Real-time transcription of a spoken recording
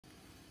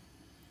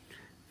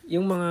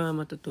Yung mga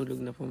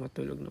matutulog na po,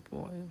 matulog na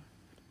po kayo.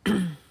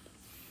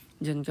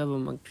 Diyan ka ba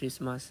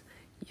mag-Christmas?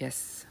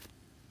 Yes.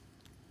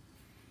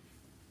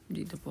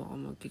 Dito po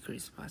ako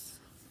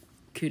mag-Christmas.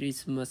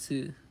 Christmas.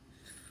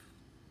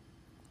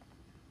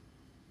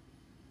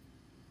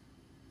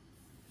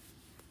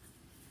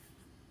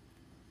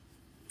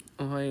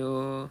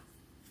 Ohayo.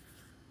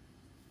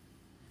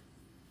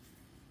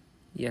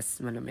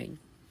 Yes, malamig.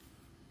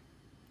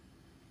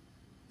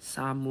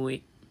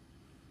 Samuy.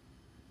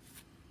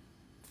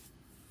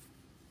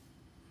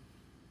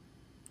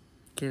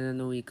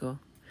 Kailan uwi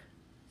ko?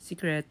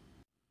 Secret.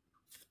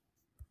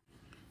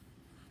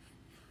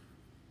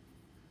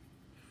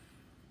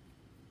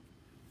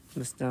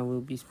 Basta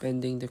we'll be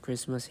spending the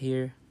Christmas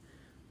here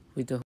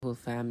with the whole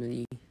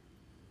family.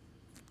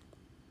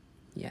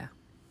 Yeah.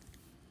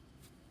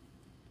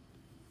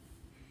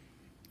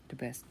 The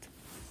best.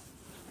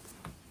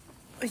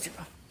 Ay,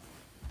 diba?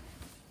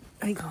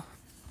 Ay, go.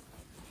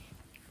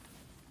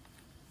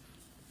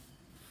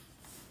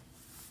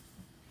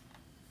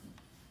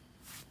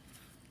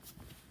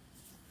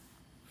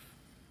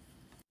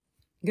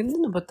 Ganda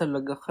na ba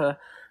talaga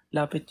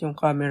kalapit yung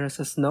camera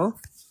sa snow?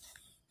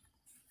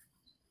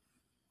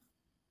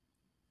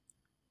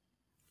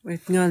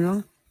 Wait nga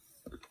lang.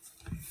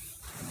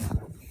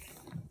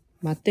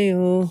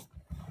 Mateo.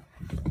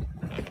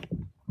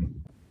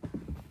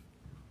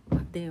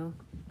 Mateo.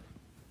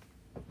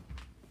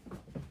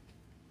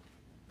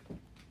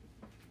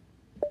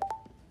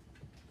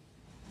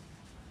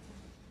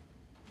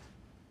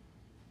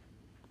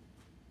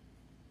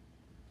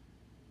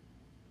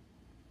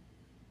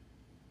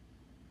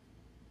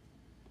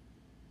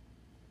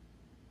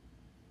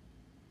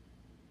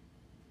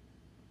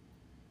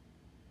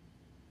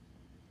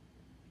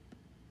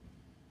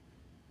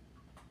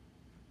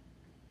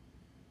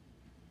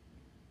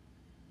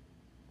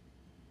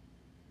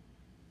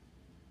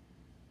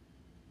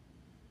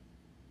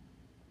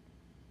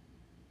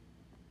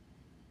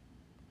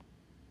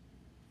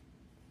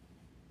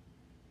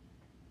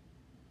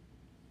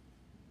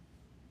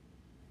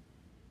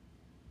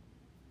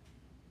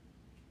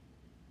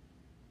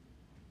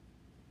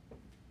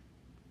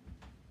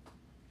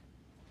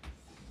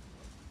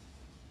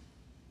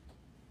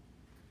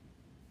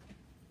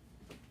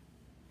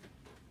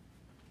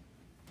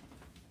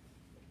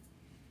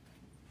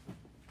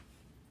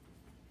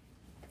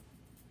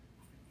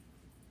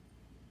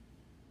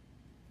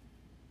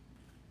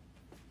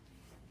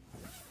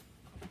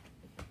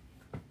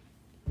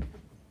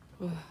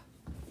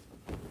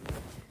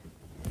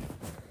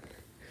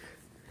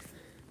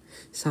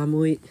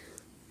 Samoy.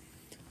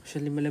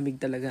 Actually, malamig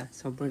talaga.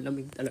 Sobrang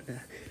lamig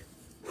talaga.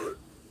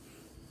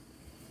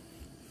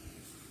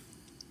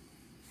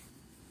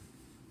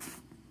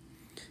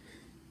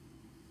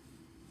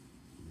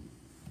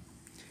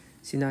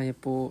 Si Naya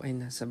po ay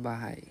nasa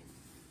bahay.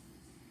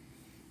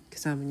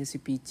 Kasama niya si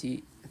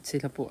Pichi. At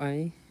sila po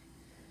ay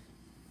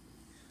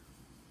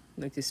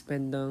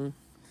nagsispend ng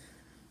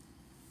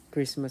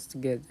Christmas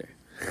together.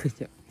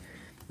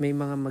 may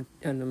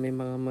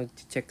mga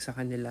mag-check sa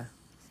kanila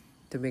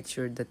to make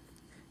sure that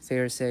they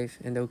are safe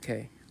and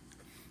okay.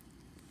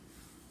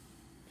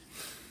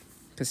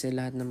 Kasi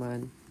lahat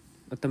naman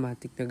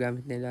automatic na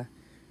gamit nila.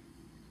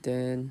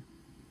 Then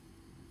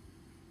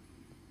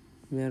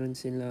meron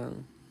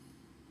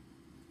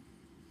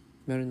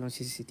ng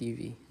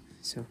CCTV.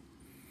 So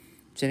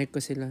check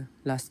ko sila.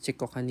 Last check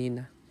ko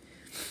kanina.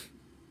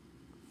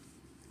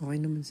 Okay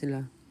naman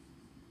sila.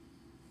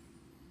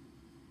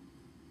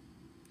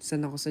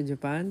 Saan ako sa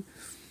Japan?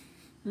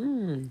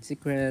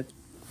 Secret.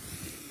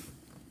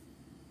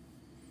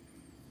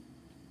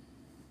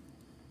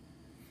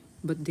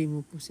 Ba't di mo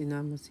po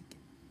sinama si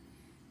Ken?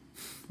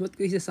 Ba't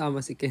ko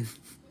isasama si Ken?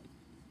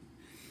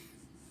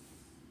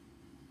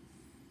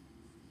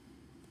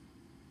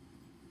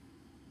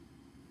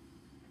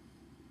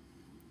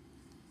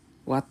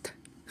 What?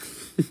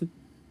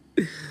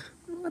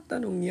 Mga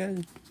tanong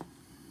yan.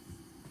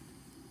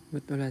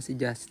 Ba't wala si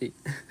Justy?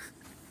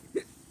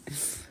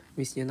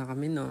 Miss niya na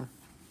kami, no?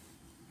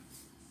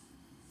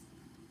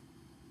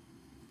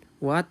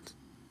 What?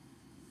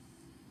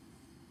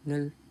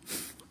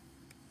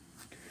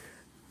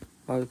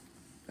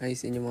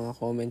 Ayusin yung mga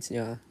comments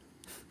niya.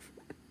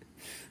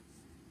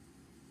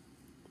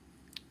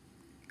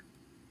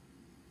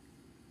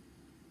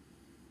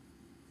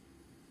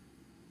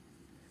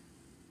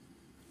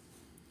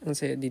 Ang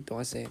saya dito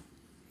kasi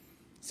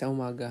sa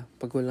umaga,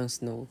 pag walang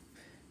snow,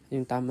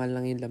 yung tama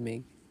lang yung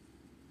lamig,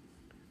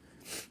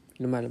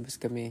 lumalabas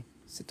kami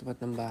sa tapat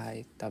ng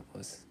bahay.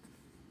 Tapos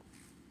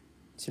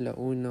sila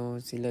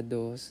Uno, sila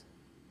Dos,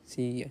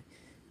 si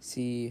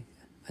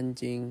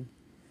Anjing,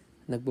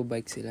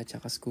 nagbobike sila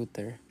tsaka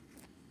scooter.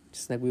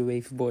 Tapos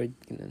nagwe-waveboard,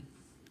 ganun.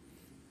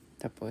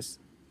 Tapos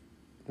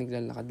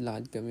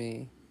naglalakad-lakad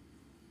kami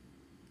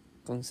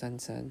kung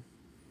san-san.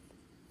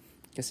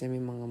 Kasi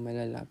may mga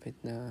malalapit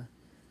na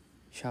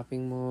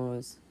shopping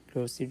malls,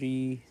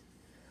 grocery,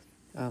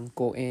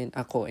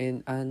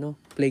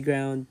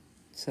 playground.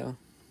 So,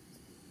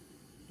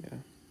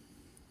 yeah.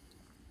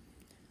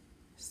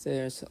 So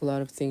there's a lot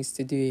of things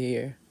to do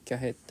here.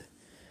 kahit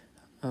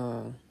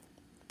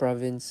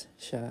province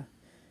siya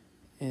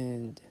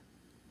and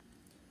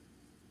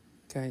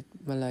kahit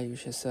malayo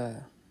siya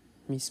sa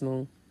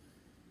mismong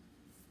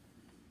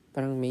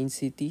parang main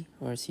city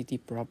or city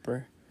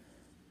proper,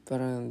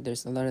 parang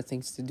there's a lot of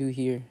things to do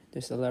here.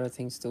 There's a lot of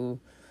things to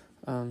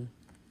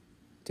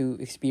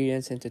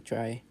experience and to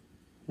try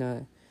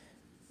na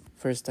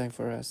first time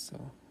for us.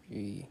 So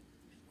we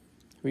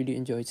really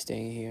enjoyed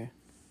staying here.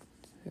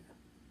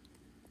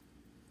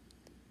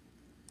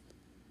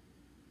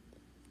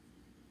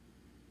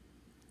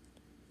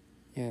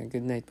 Yeah,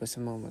 good night po sa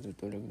mga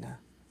matutulog na.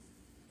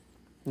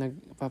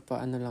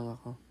 Nagpapaano lang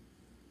ako.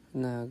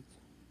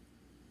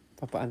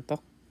 Nagpapaantok,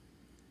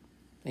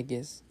 I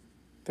guess.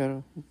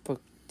 Pero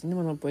pag di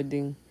naman ako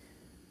pwedeng,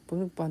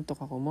 pag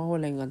nagpaantok ako,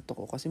 mawala yung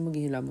antok ko kasi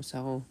maghihilamos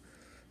ako.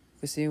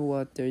 Kasi yung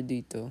water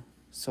dito,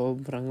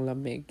 sobrang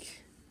lamig.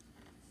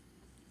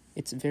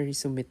 It's very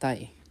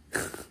sumitay.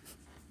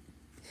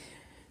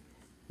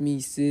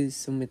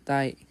 Mrs.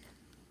 Sumitay.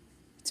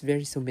 It's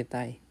very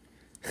sumitay.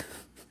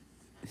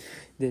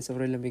 Dahil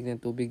sobrang lamig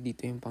ng tubig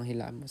dito yung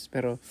panghilamos.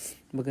 Pero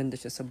maganda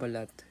siya sa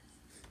balat.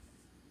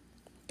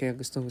 Kaya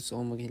gusto ko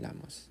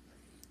maghilamos.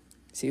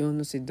 Si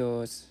Uno, si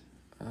Dos,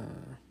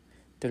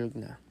 tulog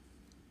na.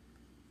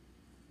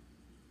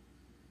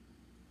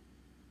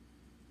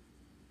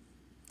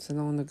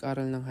 Saan ako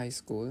nag-aral ng high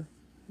school?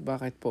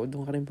 Bakit po?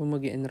 Doon ka rin po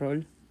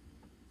mag-enroll?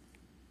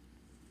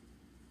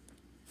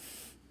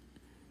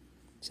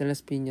 Sa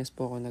Las Piñas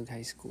po ako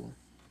nag-high school.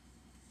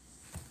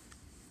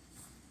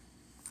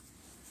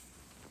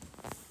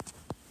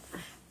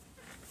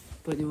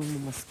 Pwede mo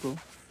mamasko?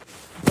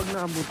 Pag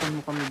naabutan mo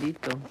kami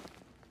dito.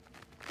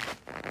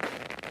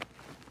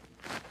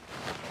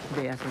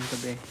 Be, asan ka,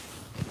 be?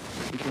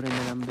 Hindi ko rin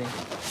alam, be.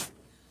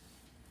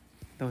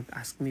 Don't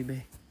ask me,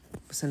 be.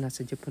 Basta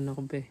nasa Japan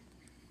ako, be.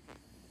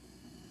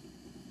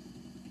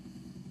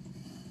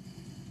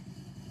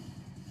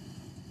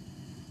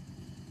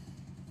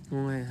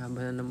 Okay,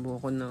 haba na ng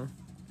buhok ko, no?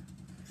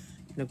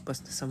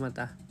 Nagpas na sa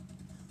mata.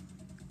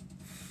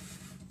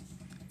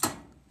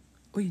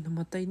 Uy,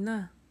 namatay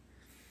na.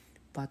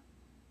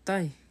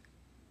 Patay.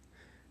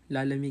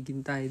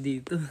 Lalamigin tayo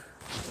dito.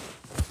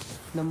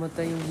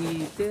 Namatay yung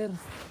heater.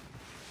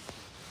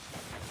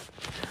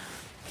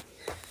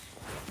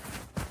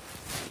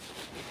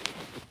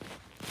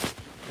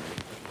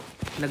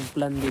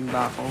 Nagplan din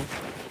ba ako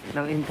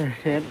ng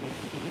internet?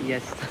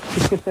 Yes.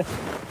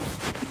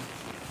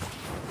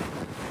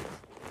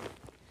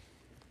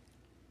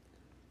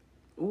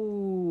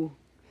 Ooh,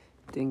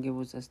 thank you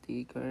po sa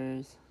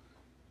stickers.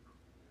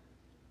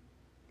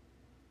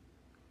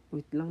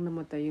 Wait lang,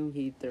 namatay yung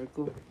heater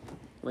ko.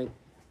 Wait.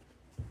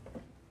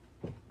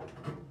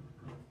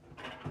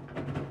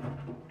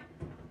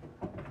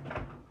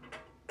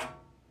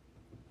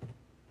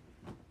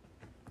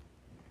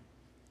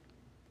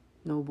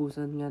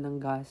 Naubusan nga ng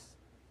gas.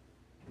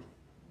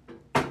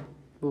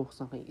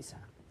 Buksan ko yung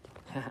isa.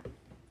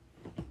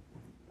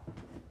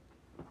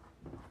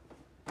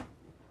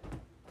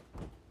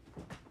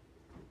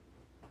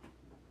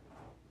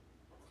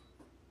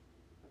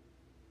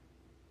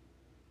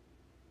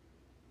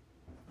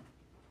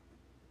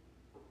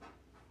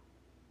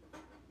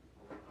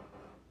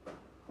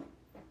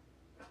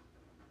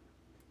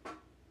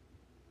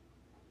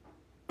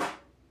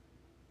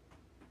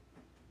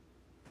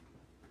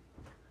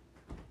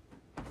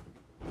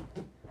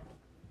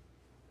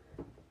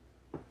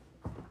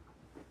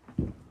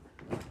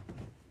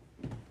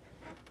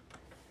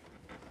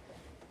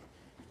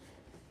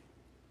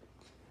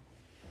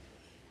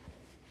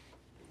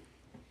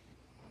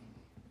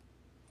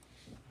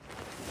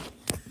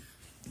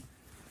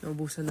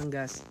 Naubusan ng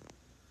gas.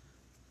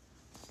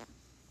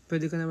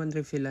 Pwede ko naman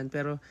refillan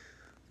pero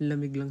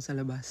lamig lang sa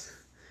labas.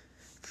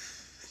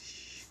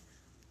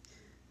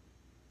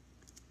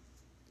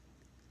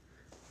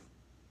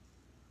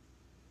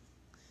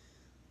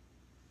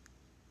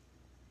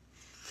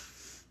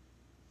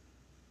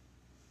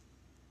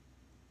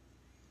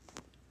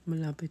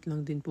 Malapit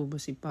lang din po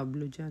ba si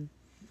Pablo dyan?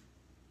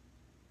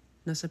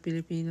 Nasa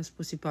Pilipinas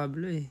po si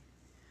Pablo eh.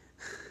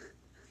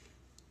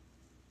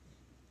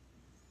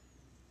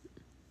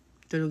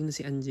 Tulog na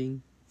si Anjing.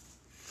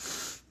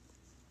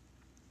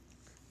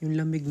 Yung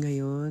lamig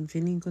ngayon,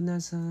 feeling ko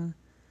nasa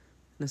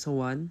 1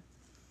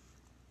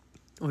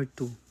 or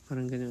 2.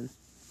 Parang ganun.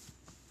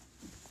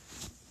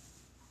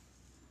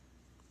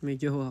 May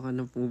jowa ka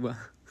na po ba?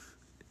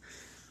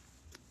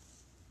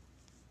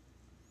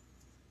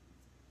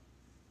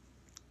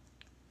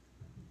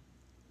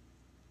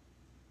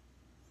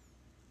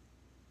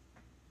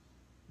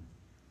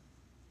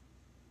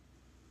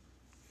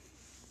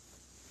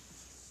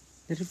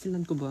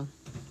 Nirefillan ko ba?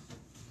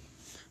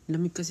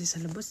 Lamig kasi sa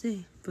labas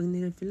eh. Pag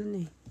nirefillan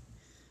eh.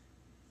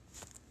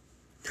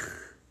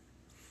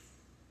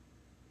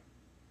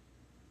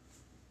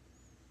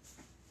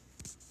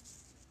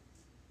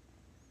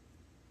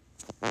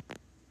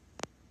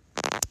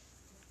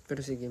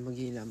 Pero sige,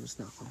 maghihilamos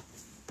na ako.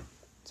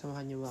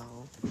 Samahan niyo ba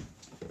ako?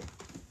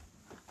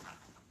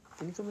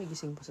 Hindi ko may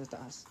gising pa sa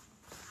taas.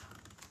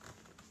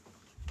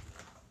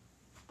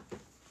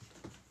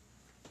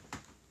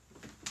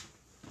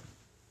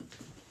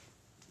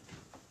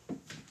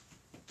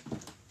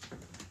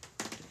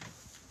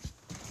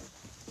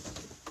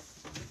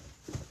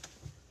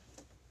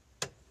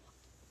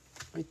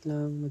 Wait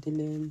lang,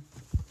 madilim.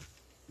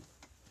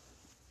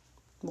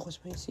 Bukas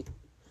pa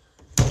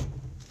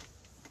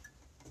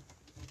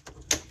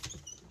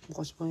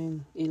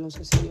yung ilaw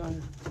sa CR.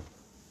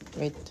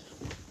 Wait.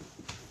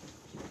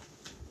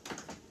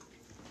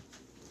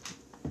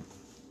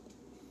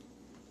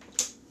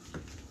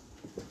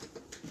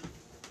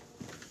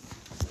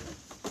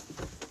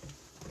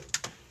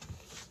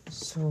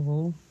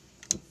 So,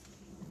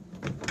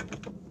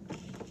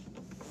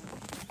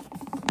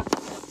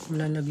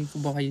 malalagay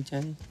ko ba kayo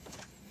dyan?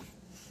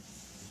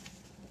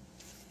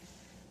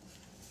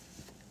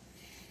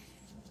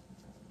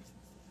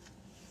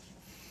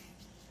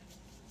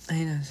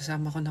 Ayun na,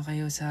 sasama ko na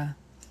kayo sa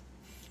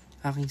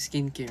aking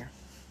skincare.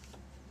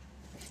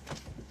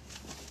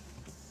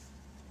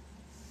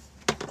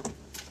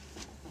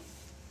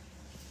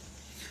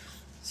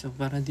 So,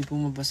 para di po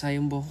mabasa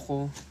yung buhok ko,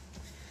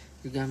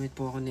 gagamit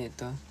po ako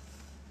nito.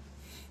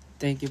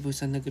 Thank you po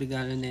sa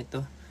nagregalo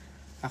nito.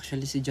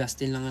 Actually, si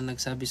Justin lang ang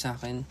nagsabi sa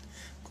akin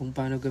kung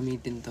paano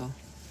gamitin to.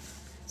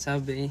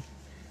 Sabi,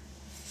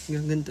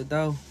 ganito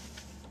daw.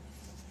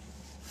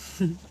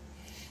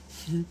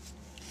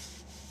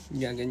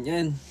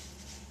 Ganyan.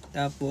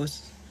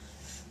 Tapos,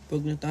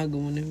 pag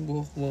natago mo na yung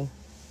buhok mo,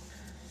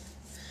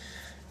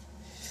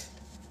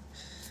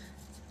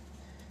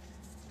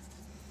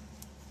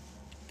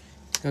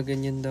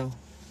 ganyan daw.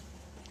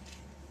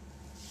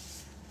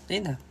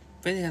 Ayun na,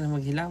 pwede ka na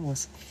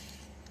maghilamos.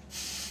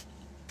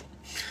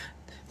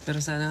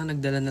 Pero sana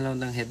nagdala na lang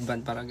ng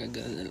headband para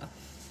gagawin na lang.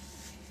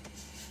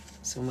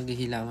 So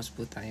maghihilamos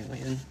po tayo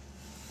ngayon.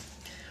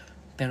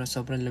 Pero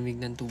sobrang lamig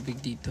ng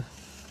tubig dito.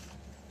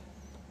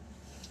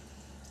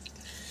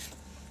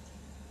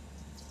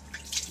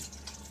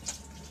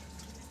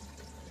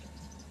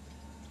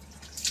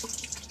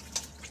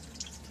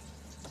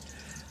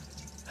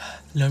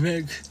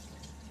 Lamig.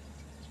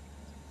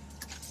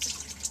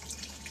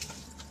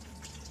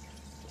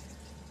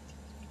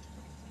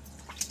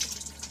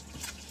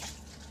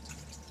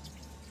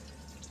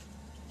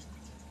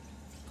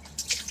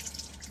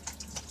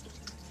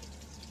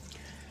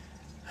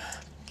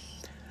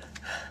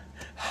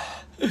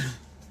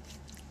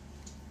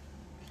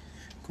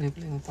 Kunin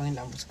ko lang yung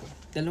pangilamos ko.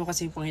 Dalawa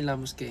kasi yung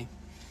pangilamos ko eh.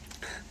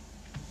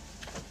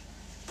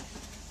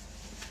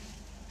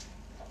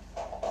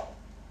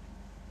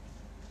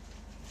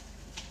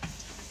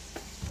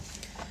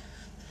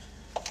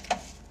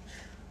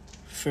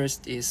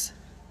 First is,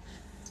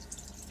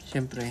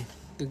 syempre,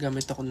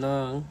 gagamit ako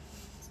ng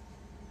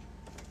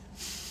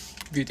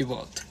Beauty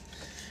Vault.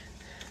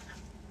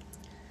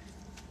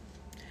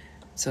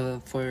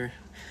 So for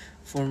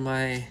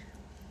my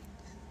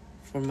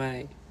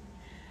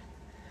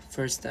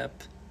first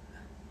step,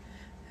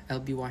 I'll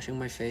be washing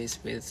my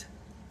face with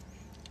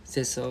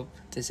this soap.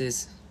 This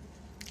is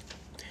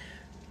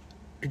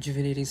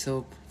rejuvenating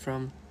soap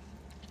from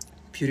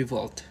Beauty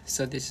Vault.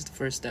 So this is the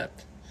first step.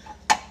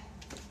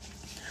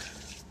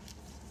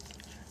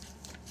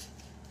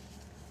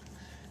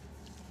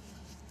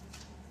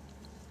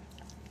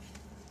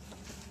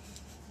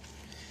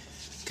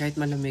 Kahit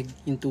malamig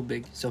yung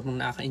tubig, sobrang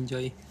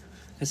nakaka-enjoy.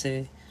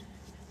 Kasi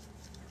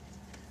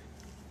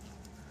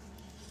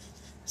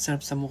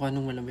sarap sa mukha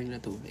ng malamig na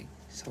tubig.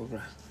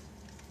 Sobra.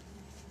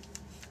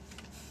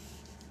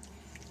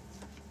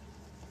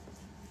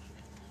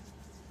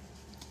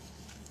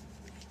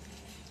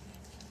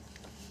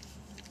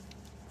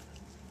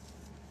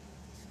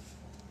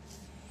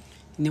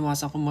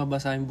 Iniwasan ko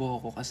mabasa yung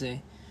buhok ko kasi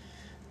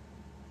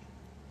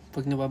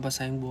pag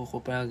nababasa yung buhok ko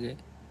palagi,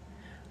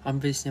 ang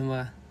bilis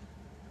niya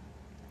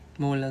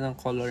mawala ng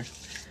color.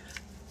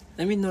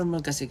 I mean normal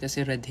kasi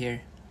red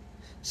hair.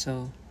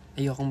 So,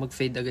 ayokong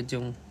mag-fade agad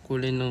yung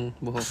kulay ng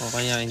buhok ko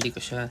kaya hindi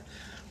ko siya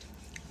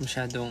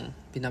masyadong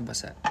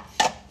pinabasa.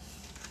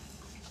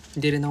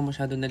 Hindi rin ako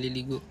masyadong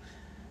naliligo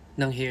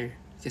ng hair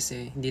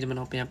kasi hindi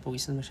naman ako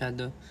pinapawisan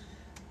masyado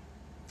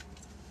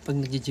pag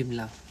nag-gym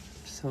lang.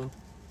 So,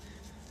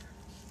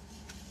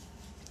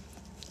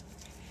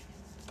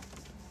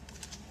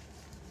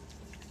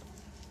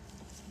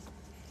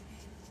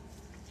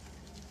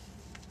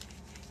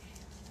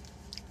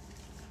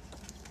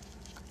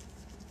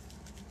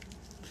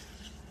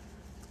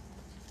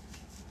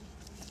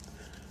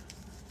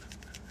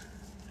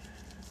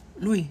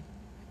 Louie,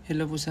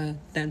 hello po sa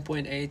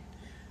 10.8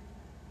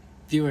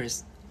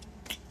 viewers.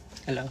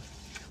 Hello,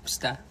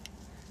 basta?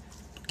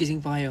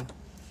 Gising pa kayo?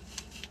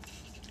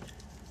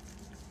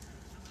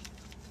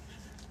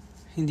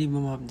 Hindi ba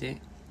ma-update?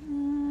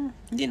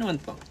 Hindi naman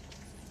po.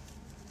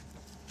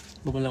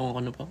 Babalangon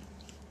ko na po.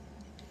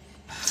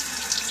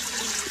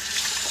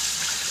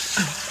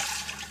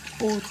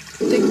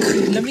 Putik,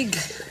 lamig.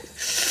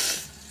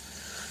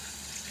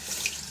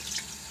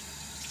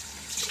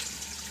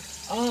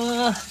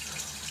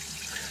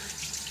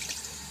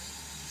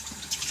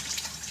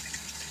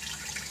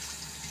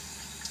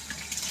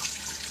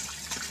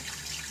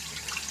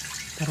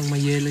 Parang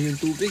may yelo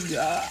yung tubig.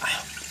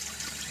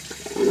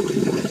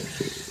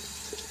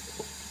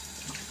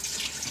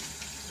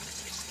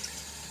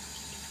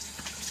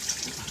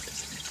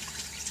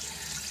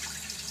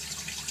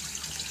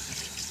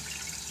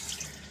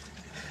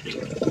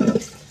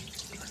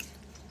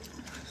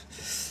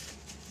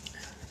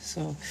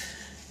 So,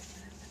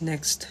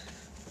 next.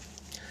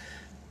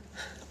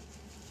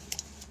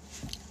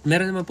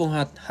 Meron naman pong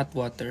hot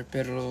water,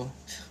 pero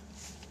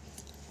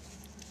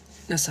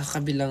nasa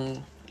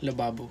kabilang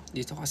lababo.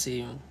 Dito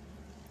kasi yung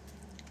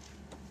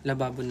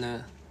lababo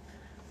na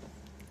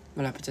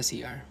malapit sa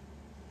CR.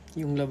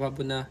 Yung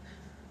lababo na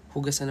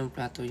hugasan ng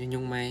plato, yun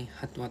yung may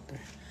hot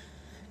water.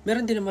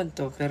 Meron din naman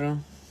to,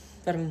 pero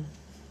parang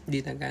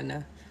di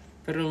nagana.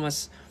 Pero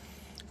mas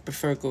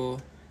prefer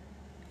ko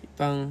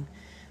pang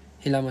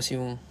hilamos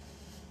yung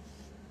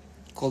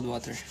cold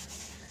water.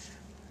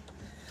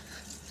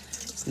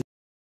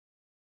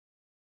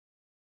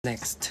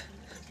 Next.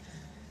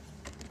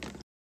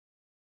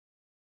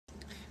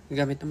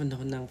 Gamit naman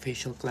ako ng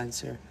facial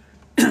cleanser.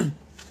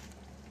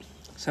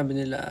 Sabi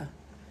nila,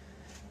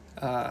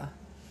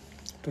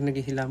 pag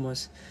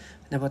naghihilamos,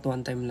 dapat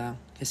one time lang.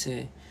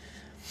 Kasi,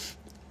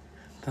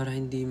 para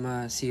hindi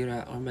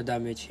masira or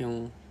ma-damage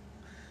yung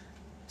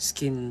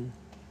skin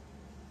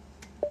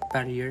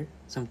barrier.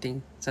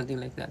 Something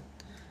like that.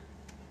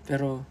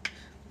 Pero,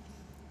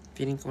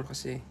 feeling ko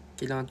kasi,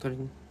 kailangan ko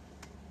rin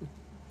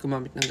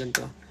gumamit ng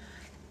ganito.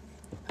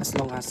 As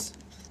long as,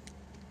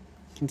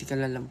 hindi ka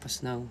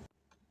lalampas ng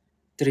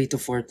 3 to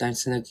 4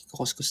 times na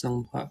nagkikuskus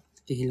ng mukha.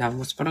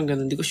 Hihilamos. Parang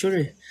ganun. Hindi ko sure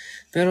eh.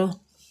 Pero,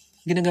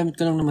 ginagamit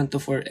ko lang naman to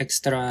for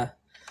extra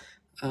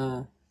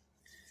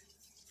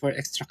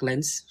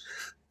cleanse.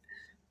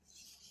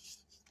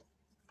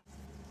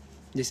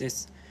 This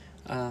is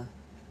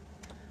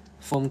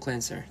foam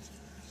cleanser.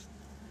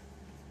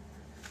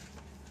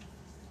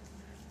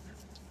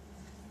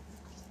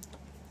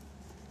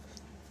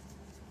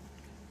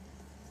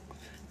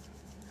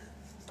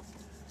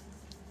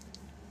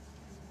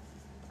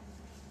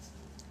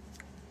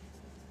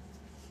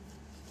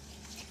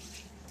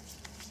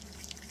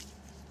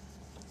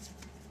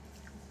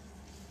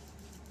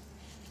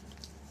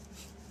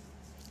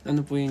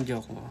 Ano po yung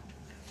joke mo?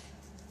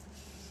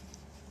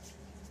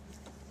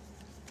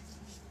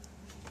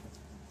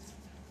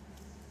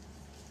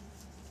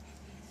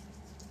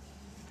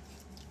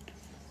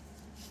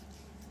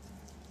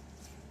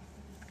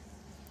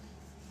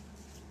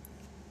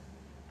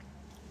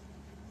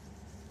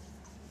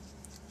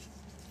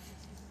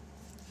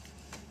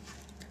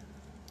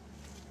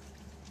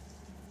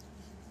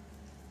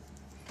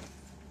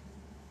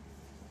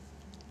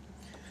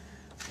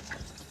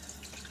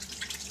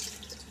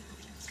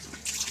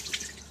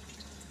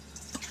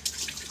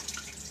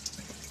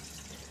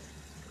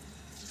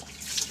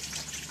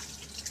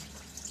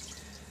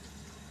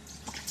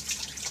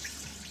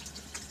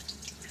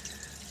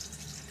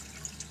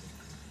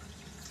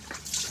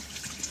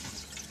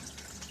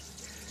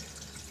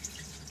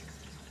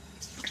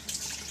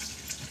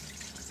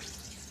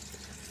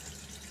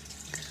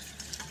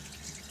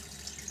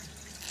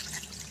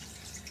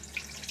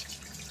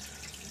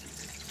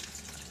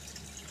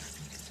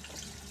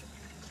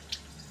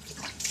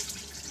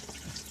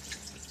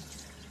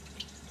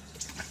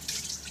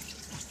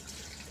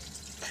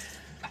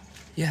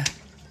 Yeah.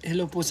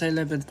 Hello po sa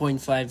 11.5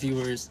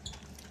 viewers.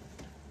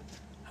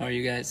 How are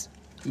you guys?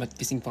 Ba't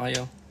gising pa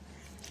kayo?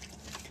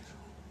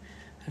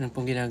 Ano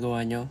pong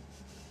ginagawa nyo?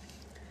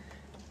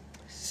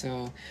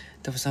 So,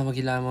 tapos na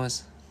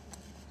maghilamos.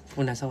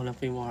 Punasan ko lang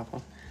po yung mukha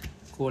ko.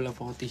 Kuha lang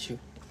po ako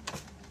tissue.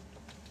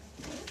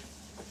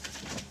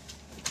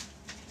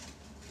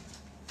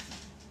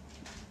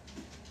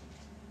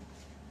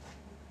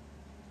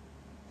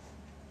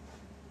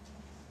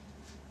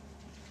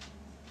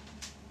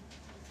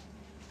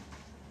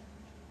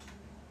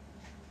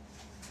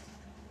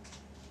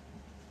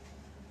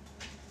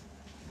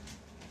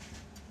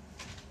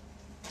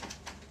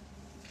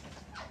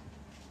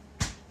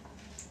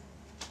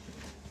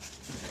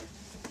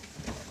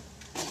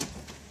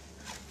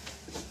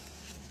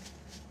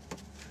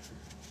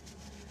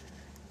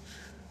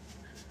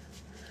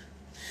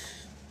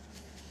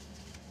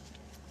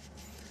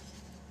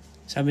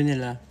 Sabi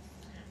nila,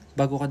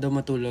 bago ka daw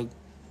matulog,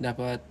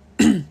 dapat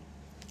 30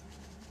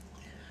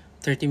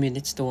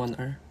 minutes to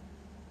 1 hour.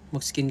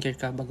 Mag-skincare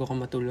ka bago ka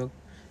matulog.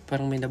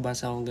 Parang may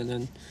nabasa akong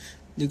ganun.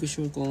 Hindi ko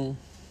sure kung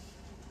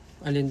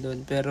alin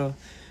doon. Pero,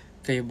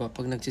 kayo ba,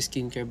 pag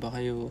nagsi-skincare ba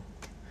kayo,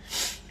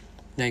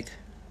 like,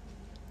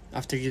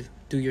 after you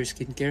do your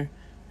skincare,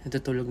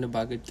 natutulog na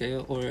ba agad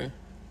kayo? Or,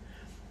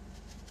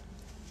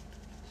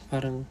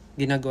 parang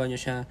ginagawa nyo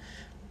siya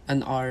an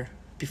hour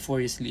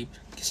before you sleep?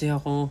 Kasi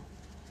ako,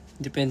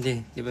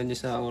 Depende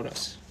sa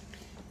oras.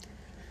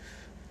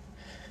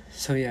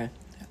 So yeah,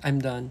 I'm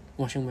done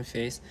washing my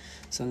face.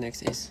 So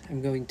next is,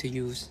 I'm going to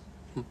use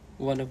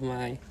one of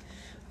my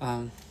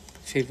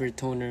favorite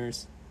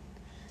toners.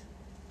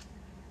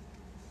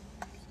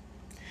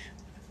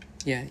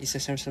 Yeah, isa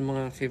sa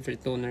mga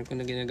favorite toner ko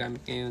na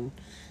ginagamit ngayon.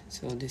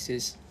 So this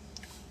is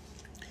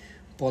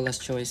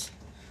Paula's Choice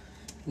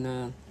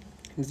na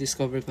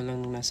discover ko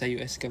lang nung nasa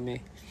US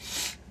kami.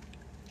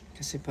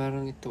 Kasi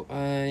parang ito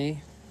ay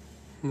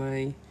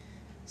may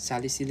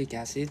salicylic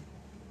acid.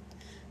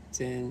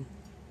 Then,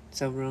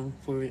 sobrang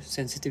for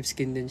sensitive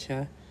skin din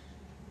siya.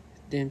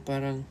 Then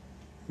parang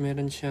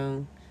meron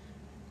siyang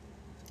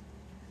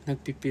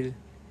nagpipil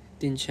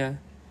din siya.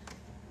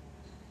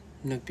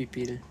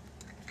 Nagpipil.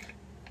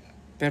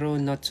 Pero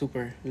not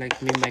super.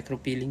 Like may micro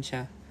peeling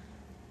siya.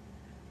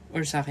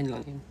 Or sa akin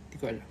lang yun. Hindi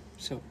ko alam.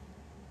 So,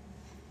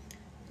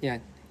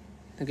 yan.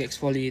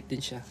 Nag-exfoliate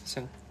din siya.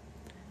 So,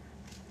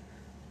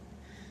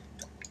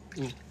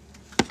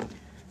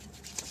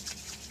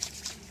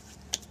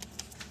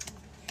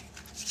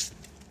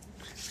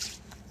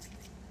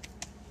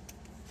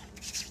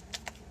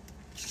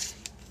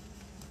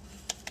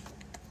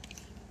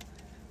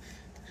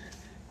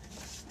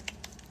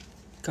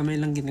 kamay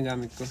lang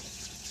ginagamit ko.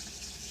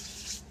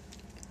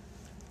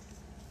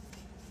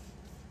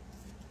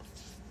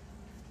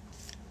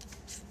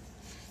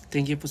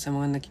 Thank you po sa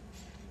mga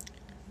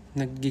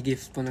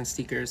nag-gift po ng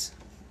stickers.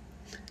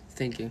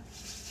 Thank you.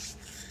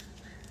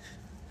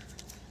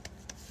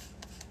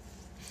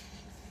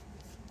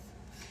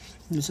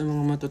 Doon sa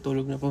mga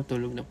matutulog na po,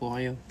 tulog na po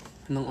kayo.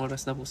 Anong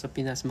oras na po sa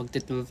Pinas?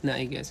 Magti-12 na,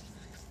 I guess.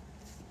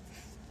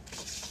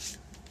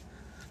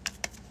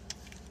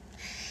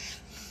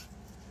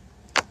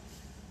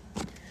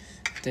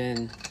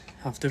 Then,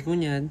 after po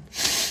nyan,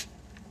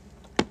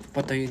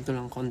 patayin ko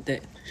lang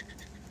konti.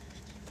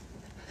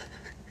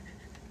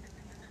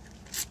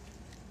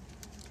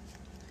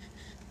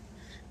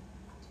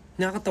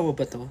 Nakakatawa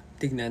ba to?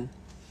 Tignan.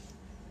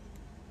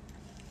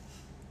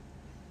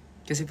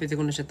 Kasi pwede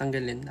ko na siya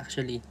tanggalin,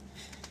 actually.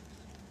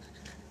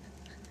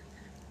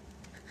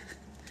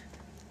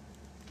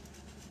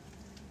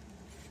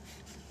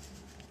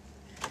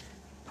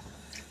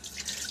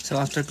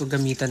 So, after ko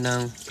gamitan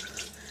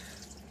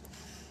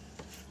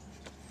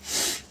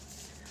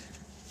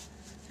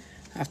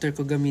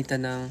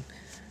ng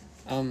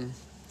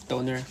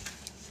toner,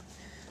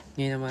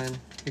 ngayon naman,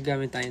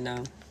 gagamit tayo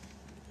ng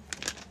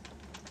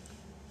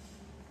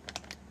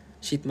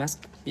sheet mask.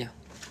 Yeah.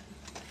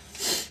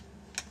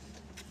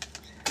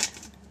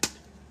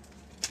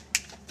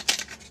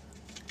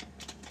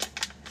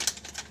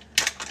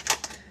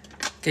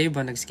 Kayo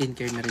ba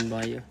nag-skincare na rin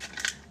ba kayo?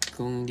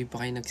 Kung hindi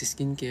pa kayo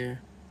nag-skincare,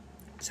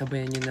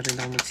 sabayan nyo na rin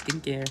ako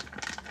mag-skincare.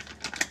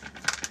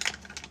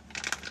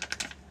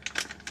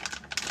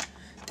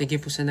 Thank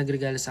you po sa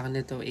nagregalo sa akin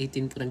nito.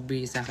 18 po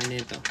nagbigay sa akin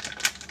nito.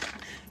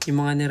 Yung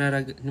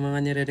mga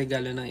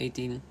nireregalo ng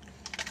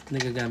 18,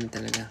 nagagamit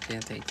talaga. Kaya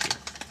thank you.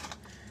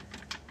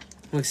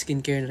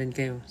 Mag-skincare na rin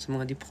kayo. Sa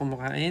mga di pa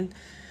kumakain,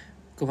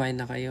 kumain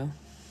na kayo.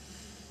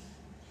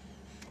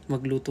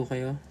 Magluto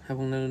kayo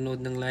habang nanonood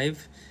ng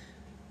live.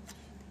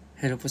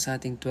 Hello po sa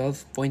ating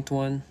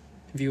 12.1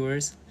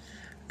 viewers.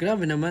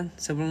 Grabe naman.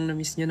 Sobrang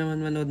na-miss nyo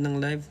naman manood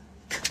ng live.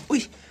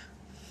 Uy!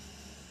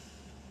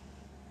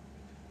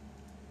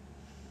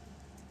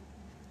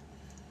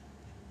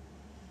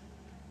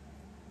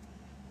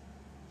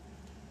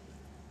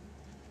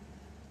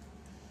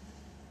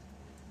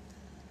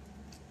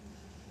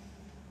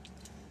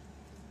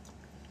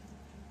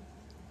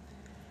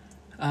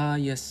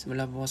 Yes.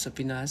 Wala po ako sa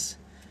Pinas.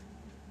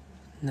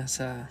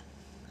 Nasa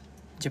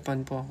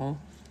Japan po ako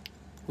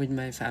with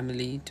my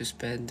family to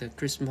spend the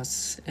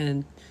Christmas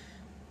and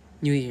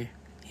New Year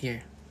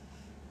here.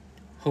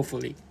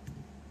 Hopefully.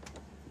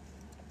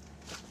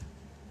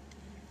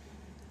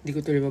 Hindi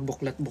ko tuloy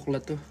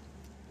mabuklat-buklat to.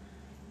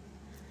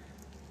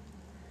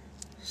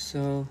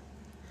 So,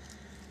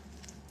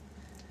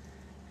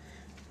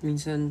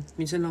 minsan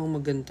lang ako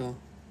magganto.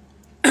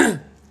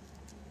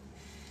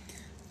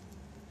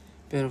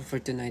 Pero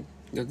for tonight,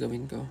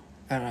 gagawin ko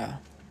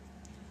para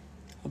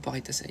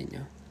mapakita sa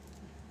inyo.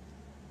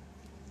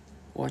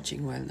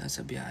 Watching while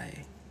nasa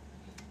biyahe.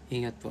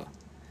 Ingat po.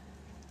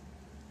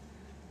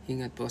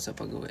 Ingat po sa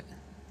pag-uwi.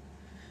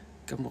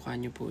 Kamukha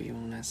nyo po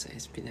yung nasa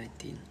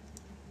SB19.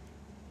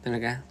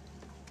 Talaga?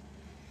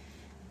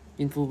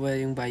 Yun po ba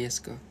yung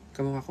bias ko?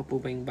 Kamukha ko po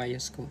ba yung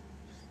bias ko?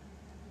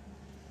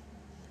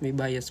 May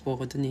bias po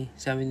ako dun eh.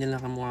 Sabi nila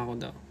kamukha ko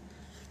daw.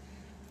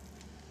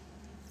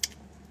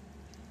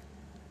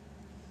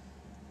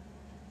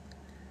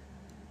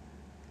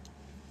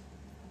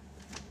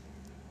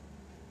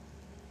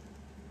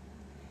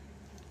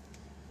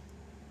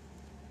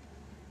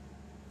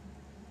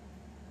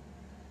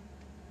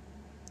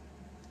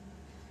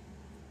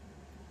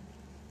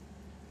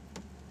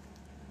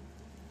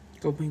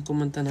 Ikaw po yung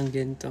kumanta ng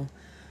Gento.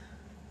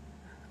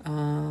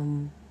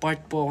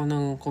 Part po ako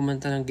ng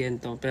kumanta ng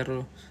Gento,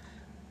 pero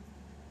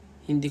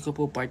hindi ko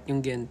po part yung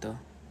Gento.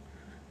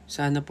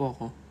 Sana po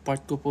ako.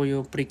 Part ko po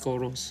yung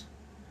pre-chorus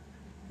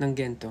ng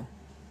Gento.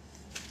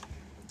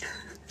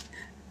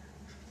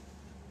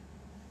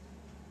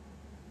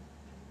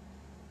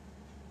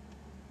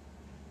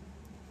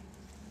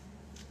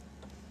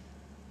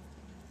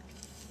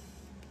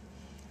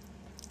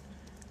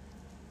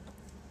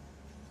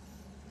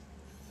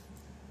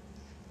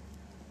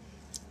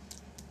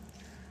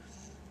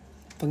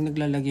 Pag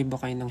naglalagay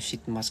ba kayo ng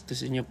sheet mask,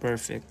 gusto nyo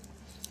perfect.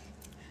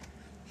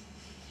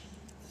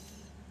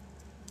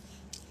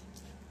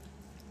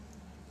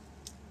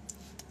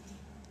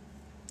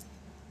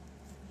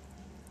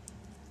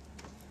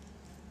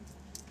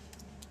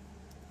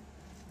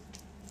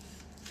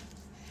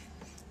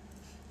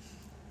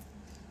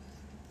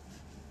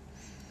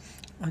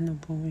 Ano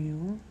po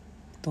yung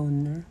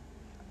toner?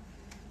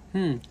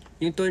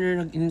 Yung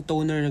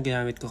toner na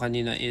ginamit ko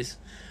kanina is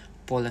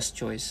Paula's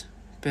Choice.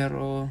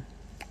 Pero,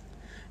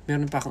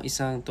 meron pa akong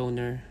isang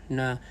toner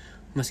na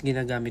mas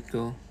ginagamit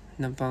ko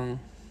ng pang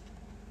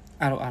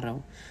araw-araw.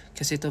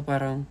 Kasi ito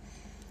parang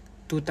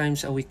 2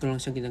 times a week ko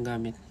lang siya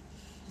ginagamit.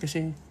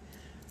 Kasi,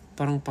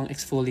 parang pang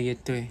exfoliate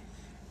to eh.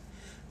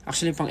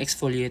 Actually, pang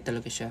exfoliate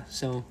talaga siya.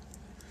 So,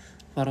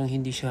 parang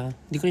hindi ko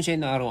na siya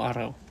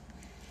inaaraw-araw.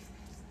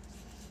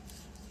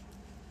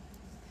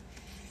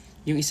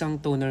 Yung isang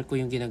toner ko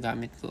yung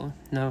ginagamit ko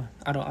na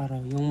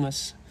araw-araw, yung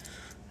mas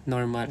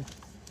normal.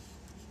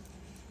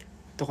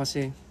 Ito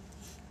kasi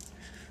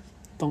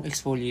pang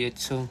exfoliate,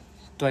 so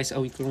twice a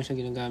week ko lang siya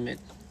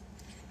ginagamit.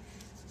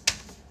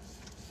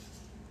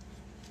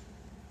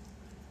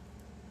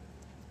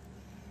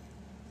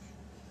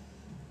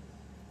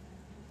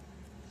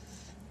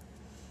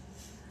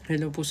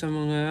 Hello po sa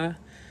mga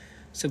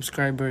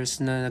subscribers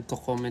na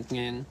nagko-comment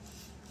ngayon.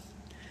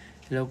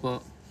 Hello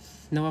po.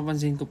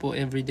 Napapansin ko po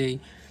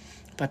everyday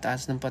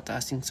pataas ng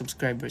pataas yung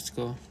subscribers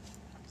ko.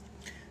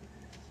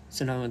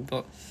 Salamat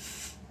po.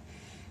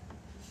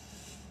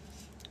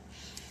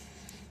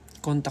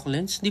 Contact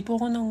lens? Hindi po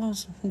ako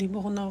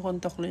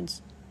naka-contact lens.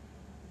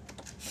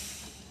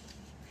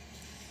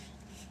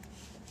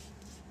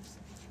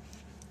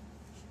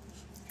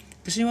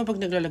 Kasi yung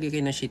pag naglalagay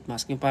kayo ng sheet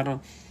mask, yung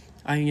parang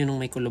ayaw nyo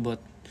nung may kulubot.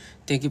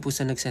 Thank you po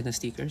sa nag-send ng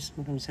stickers.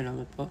 Maraming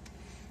salamat po.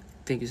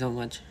 Thank you so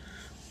much.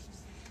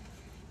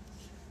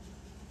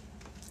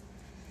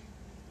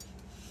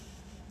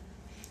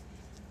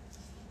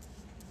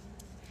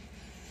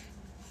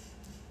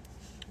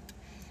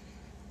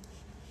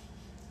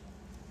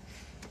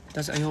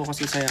 Tapos ayoko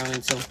kasi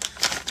sayangin. So,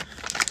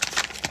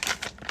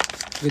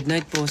 good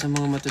night po sa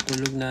mga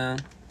matutulog na.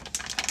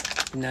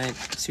 Good night.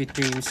 Sweet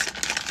dreams.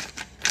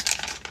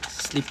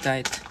 Sleep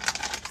tight.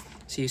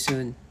 See you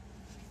soon.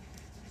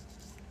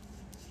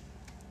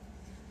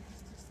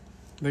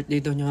 Birthday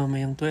daw niya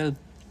mamayang 12.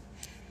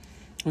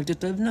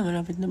 Magto-12 na.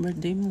 Malapit na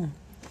birthday mo.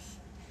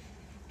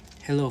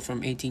 Hello from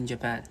 18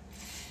 Japan.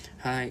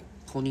 Hi.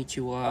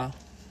 Konnichiwa.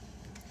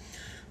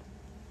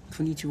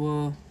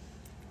 Konnichiwa.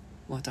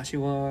 Watashi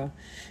wa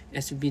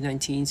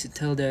SB19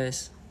 Stell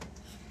desu.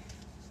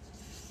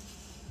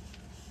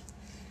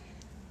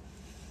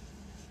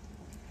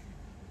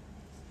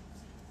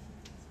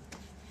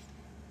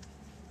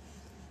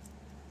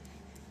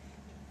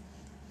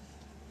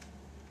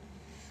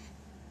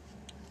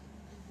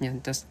 Yan,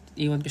 tas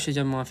iwan ko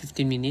siya dyan mga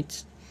 15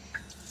 minutes.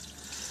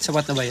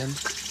 Sapat na ba yan?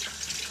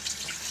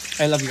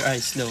 I love your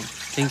eyes though.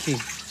 Thank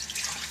you.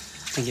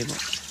 Thank you po.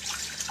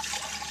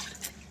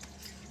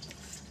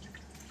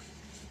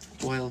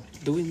 While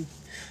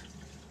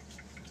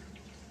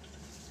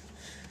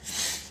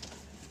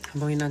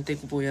habang inantay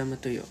ko po yan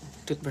matuyo,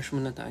 toothbrush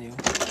muna tayo.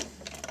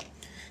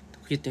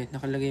 Cute eh,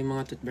 nakalagay yung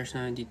mga toothbrush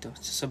na dito.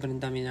 Sa sobrang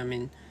dami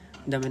namin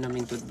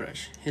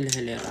toothbrush.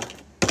 Hele-helera.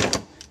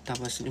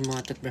 Tapos yung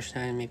mga toothbrush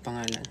na may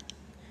pangalan.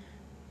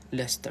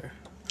 Lester.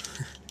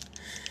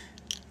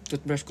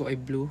 Toothbrush ko ay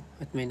blue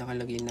at may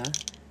nakalagay na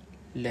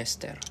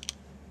Lester.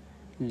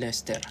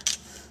 Lester.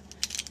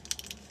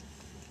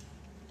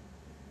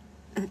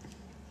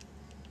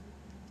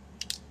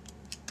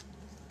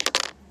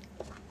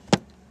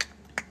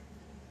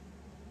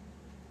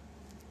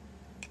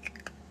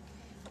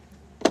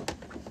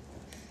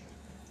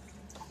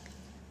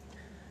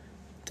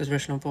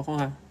 Toothbrush lang po ako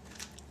ha.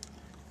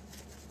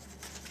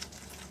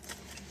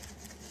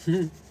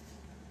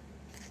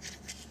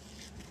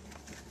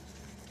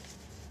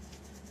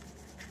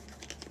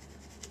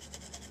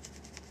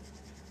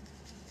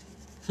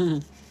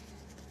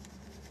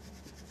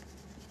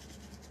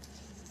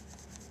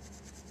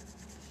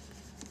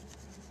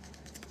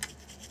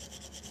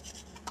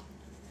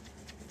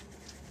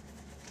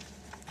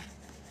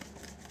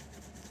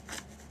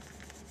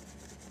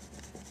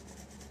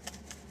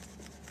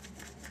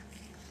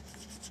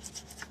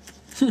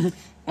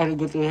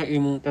 Arigato sa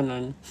imong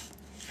tanan.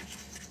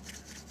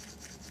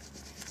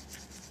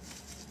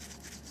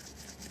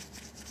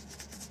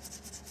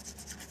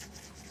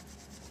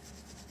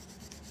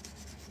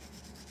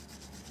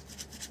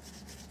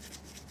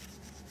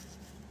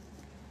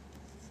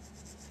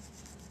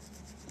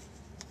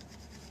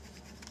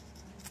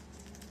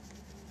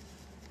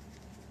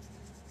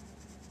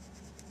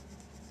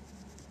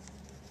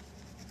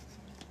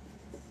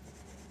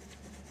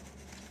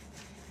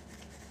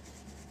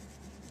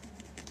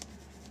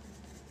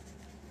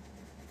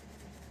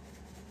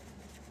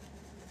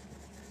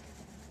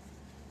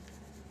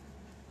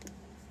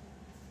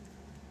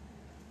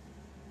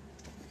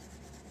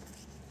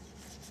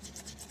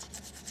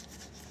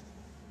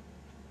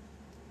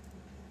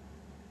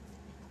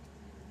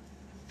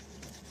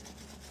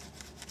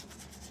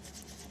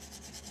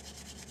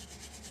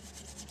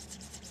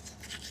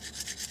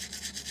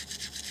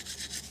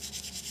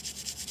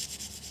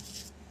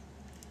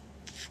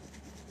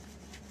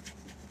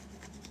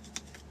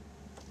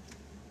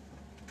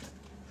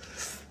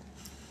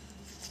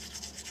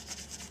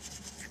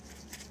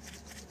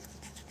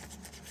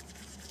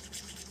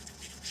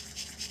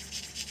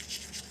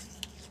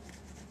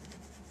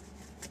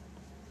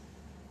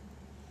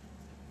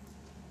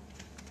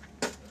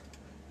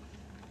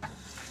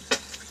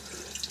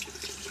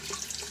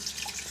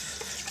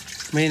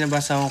 May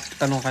nabasa akong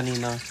tanong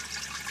kanina.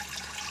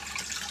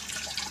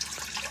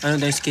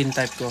 Ano daw yung skin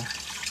type ko?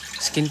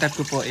 Skin type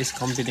ko po is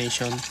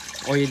combination.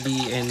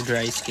 Oily and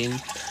dry skin.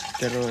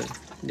 Pero,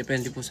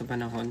 depende po sa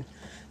panahon.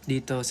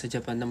 Dito sa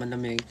Japan na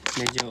malamig,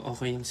 medyo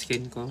okay yung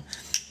skin ko.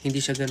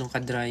 Hindi siya ganun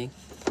ka-dry.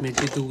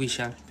 Medyo dewy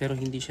siya. Pero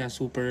hindi siya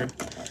super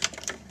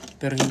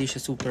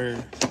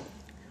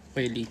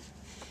oily.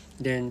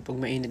 Then, pag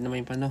mainit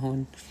naman yung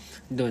panahon,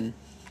 doon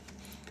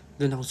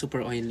ako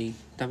super oily.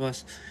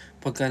 Tapos,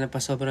 pagka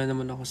napasobra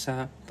naman ako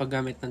sa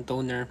paggamit ng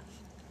toner,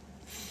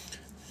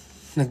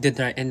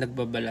 nagde-dry and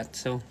nagbabalat.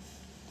 So,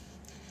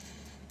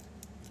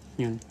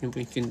 yun po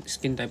yung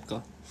skin type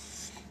ko.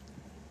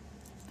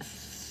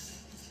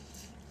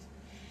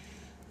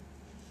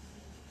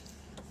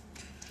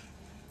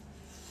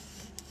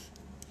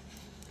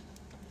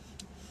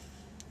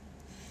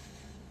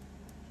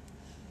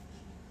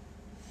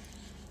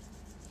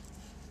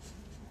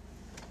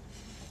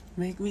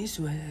 Make me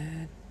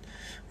sweat,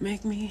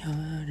 make me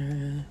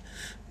harder,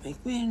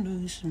 make me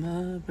lose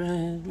my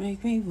breath,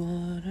 make me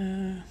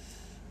water.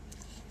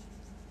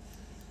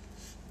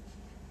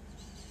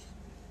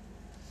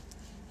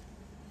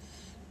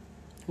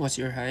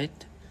 What's your height?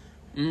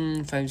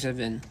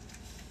 5'7".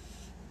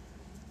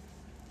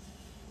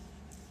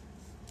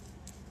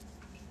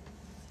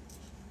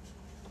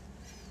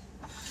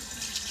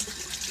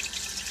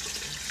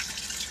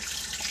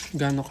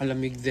 Gaano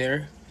kalamig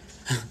there?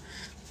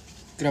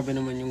 Grabe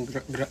naman yung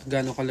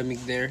gaano kalamig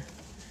there.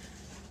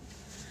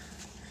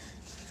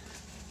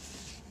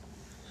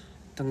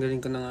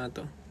 Tanggalin ko na nga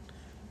to.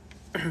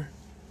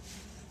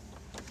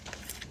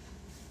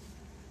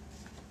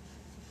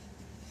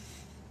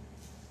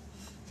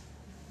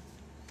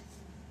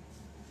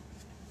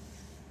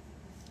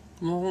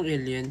 Mukhang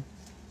alien.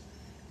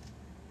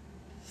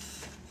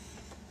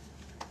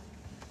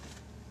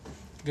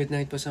 Good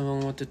night po sa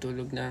mga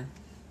matutulog na.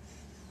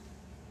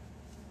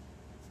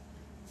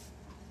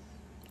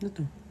 Ano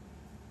to?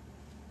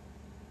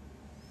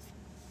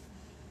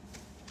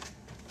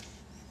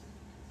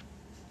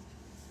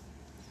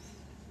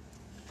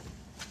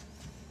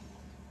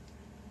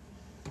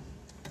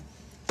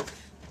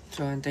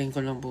 So, antayin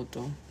ko lang po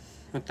to.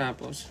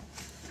 Matapos.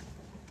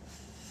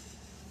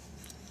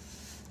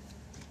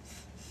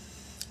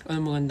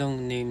 Ano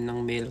magandang name ng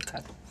male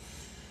cat?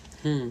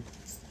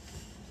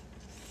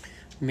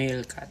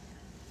 Male cat.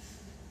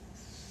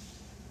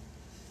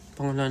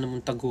 Pangalan naman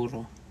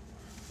Taguro.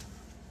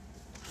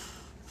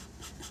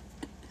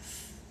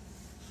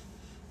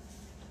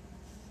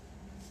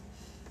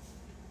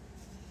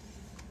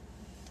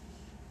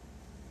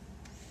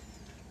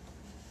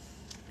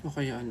 O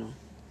kaya ano?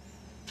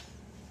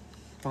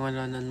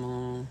 Pangalanan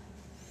mo...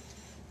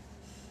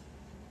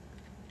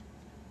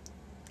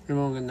 Ano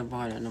mo magandang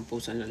pangalan ng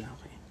pusang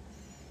lalaki?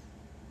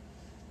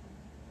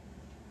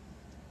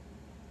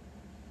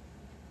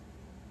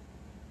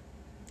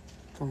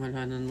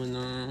 Pangalanan mo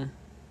na...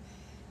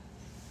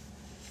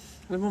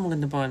 Ano mo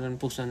magandang pangalan ng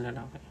pusang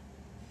lalaki?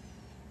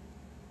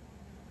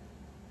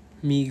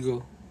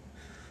 Migo.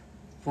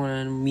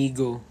 Pangalanan ng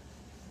Migo.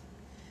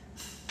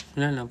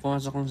 Wala na,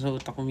 pumasok ko sa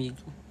utak ko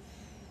Migo.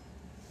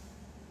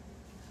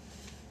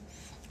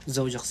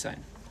 Zodiac sign.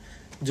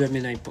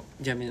 Gemini po.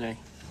 Gemini.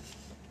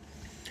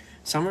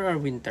 Summer or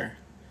winter?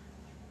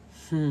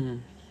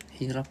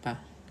 Hirap pa.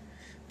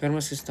 Pero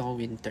mas gusto ko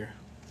winter.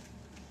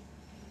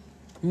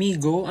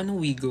 Migo? Anong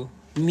Wigo?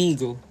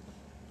 Migo.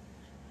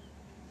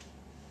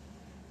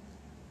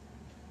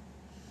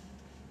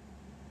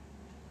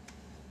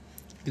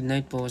 Good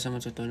night po sa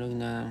matutulog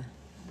na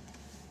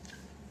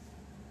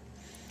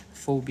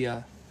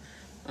phobia.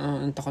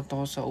 Ang takot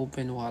ako sa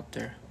open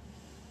water.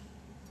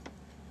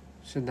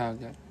 Sa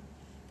dagat.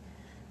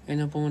 Eh,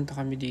 nang pumunta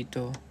kami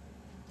dito,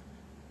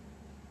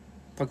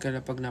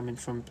 pagkalapag namin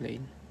from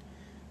plane,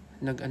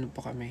 nag-ano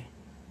pa kami,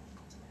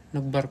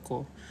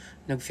 nagbarko,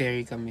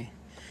 nag-ferry kami.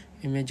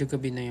 Eh, medyo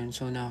gabi na yun,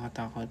 so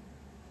nakakatakot.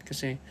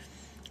 Kasi,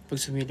 pag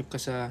sumilip ka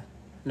sa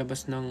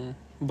labas ng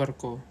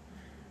barko,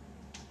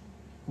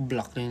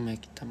 black na yung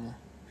makikita mo.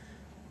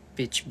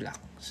 Pitch black.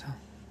 So,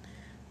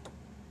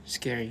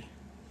 scary.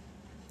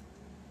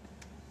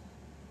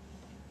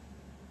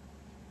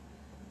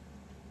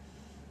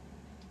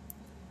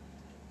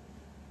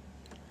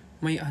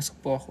 May ask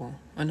po ako.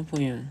 Ano po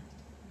yun?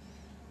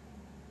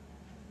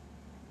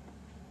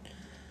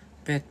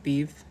 Pet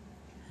peeve?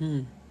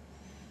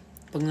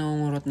 Pag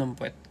nangungurot ng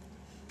puwet.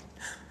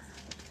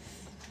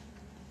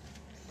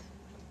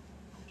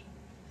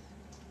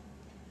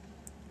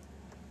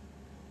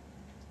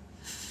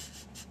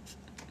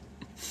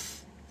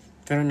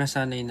 Pero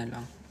nasanay na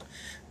lang.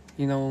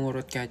 Yung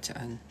nangungurot kahit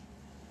saan.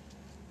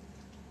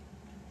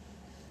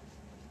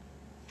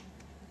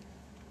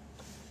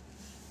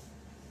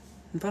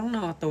 Parang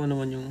nakakatawa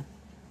naman yung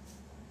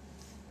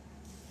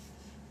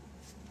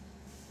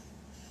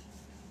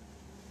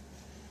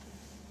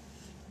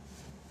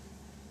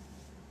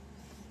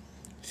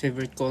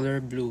favorite color,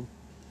 blue.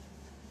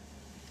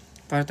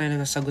 Para tayo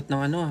nagsasagot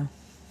ng ano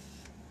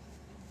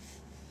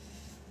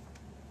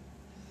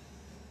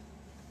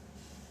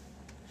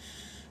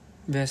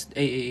best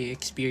AAA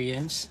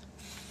experience.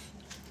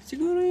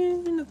 Siguro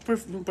yung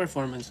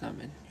performance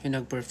namin. Yung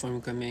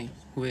nag-perform kami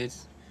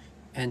with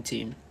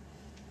N-Team.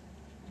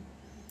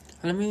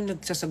 Alam mo yung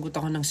nagsasagot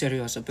ako ng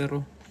seryoso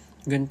pero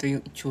ganito yung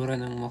itsura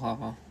ng mukha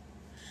ko.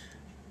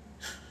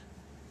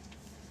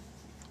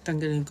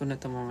 Tanggalin ko na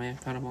ito mamaya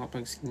para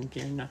makapag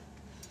skincare na.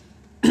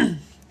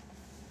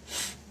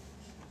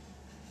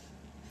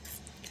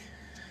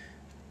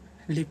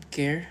 Lip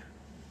care.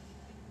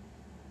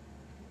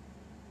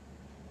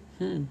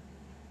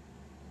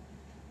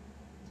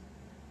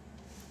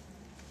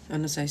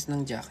 Ano size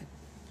ng jacket?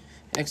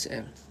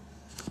 XL.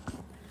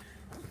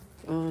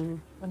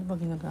 Ano ba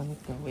ginagamit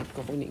ko? Wait,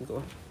 kukunin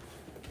ko.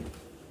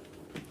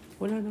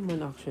 Wala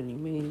naman actually.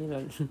 May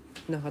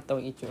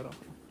nakatawang itsura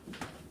ko.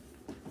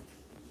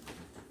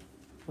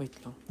 Wait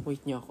lang.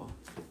 Wait niyo ako.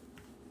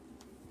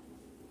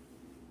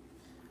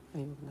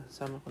 Ay, wag na.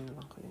 Sama ko na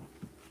lang kayo.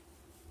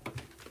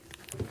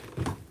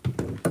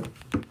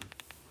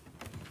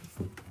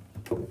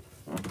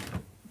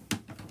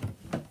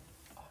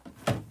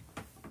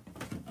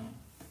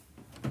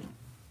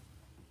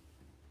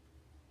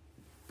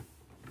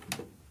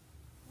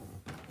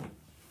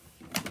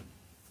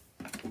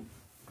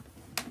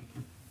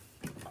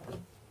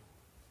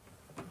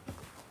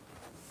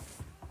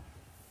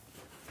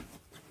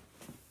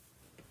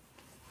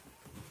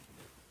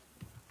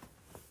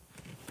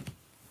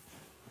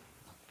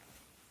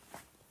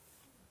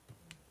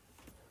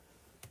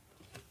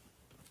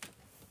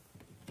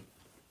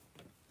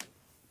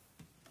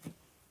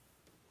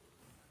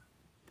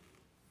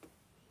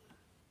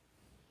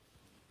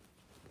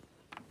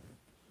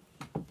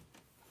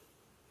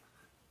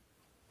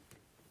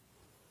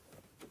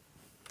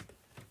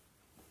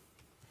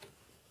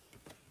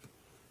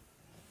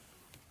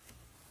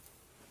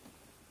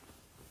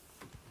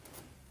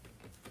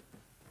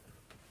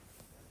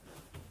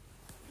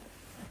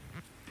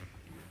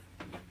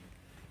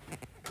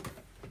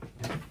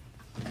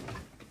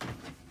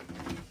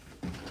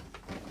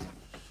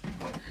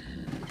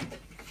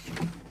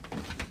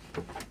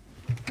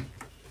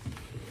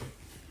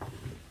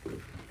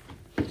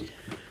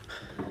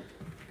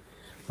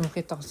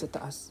 Makita ko sa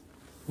taas.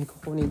 May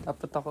kukunin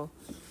dapat ako.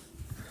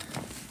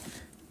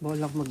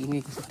 Bawal ako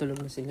mag-ingay kasi tulog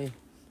na sila eh.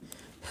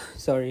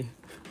 Sorry.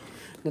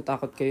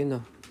 Natakot kayo na.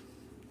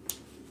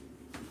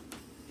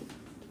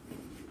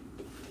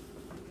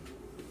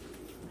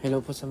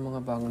 Hello po sa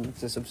mga bagong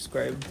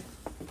nagsasubscribe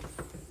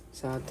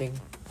sa ating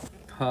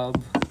hub.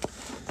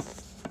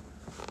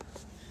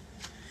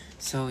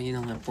 So,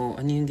 yun na nga po.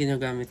 Ano yung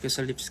ginagamit ko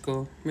sa lips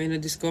ko? May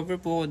na-discover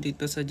po ako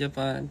dito sa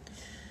Japan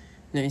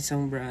na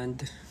isang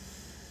brand.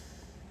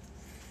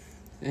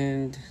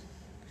 And,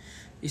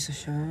 isa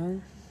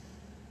siyang,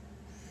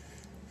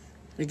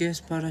 I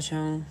guess, para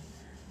siyang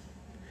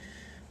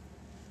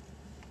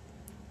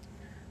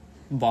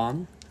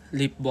balm.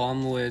 Lip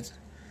balm with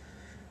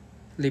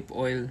lip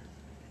oil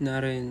na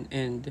rin.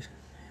 And,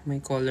 may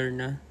color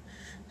na.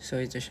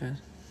 So, ito siya.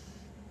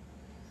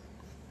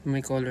 May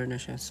color na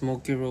siya.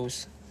 Smoky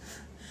rose.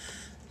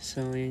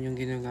 So, yun yung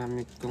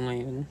ginagamit ko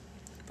ngayon.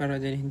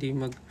 Para din hindi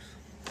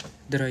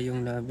mag-dry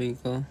yung labi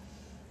ko.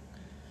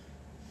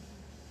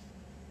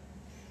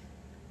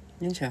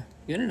 Yan siya.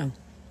 Yun lang.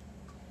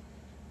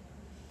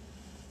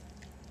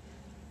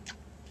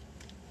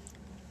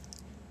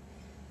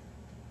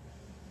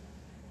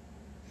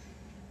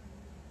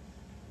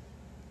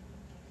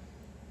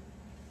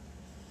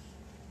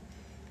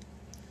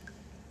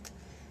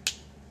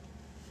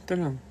 Ito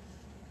lang.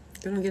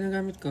 Ito lang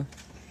ginagamit ko.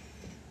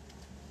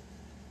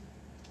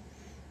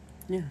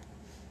 Yeah.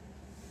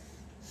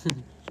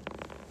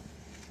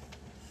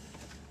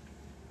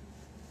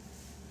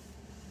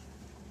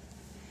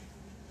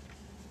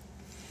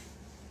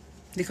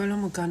 Hindi ko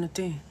alam magkano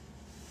ito eh.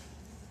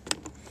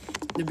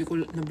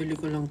 Nabili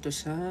ko lang to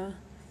sa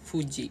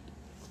Fuji.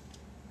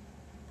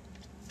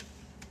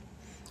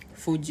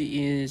 Fuji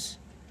is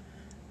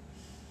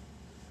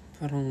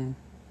parang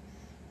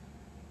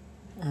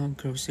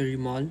grocery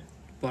mall.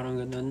 Parang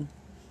ganun.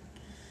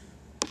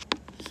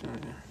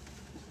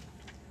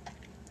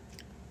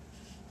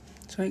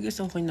 So I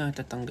guess okay na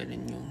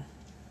tatanggalin yung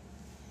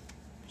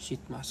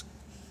sheet mask.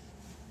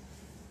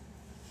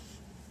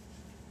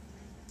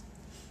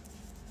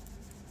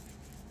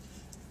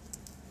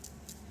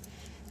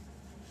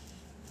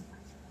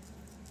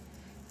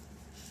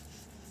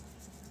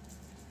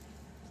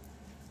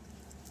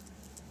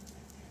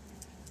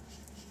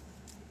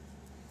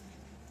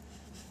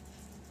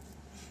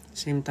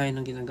 Same tayo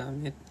ng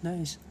ginagamit.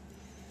 Nice.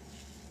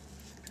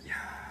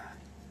 Yeah.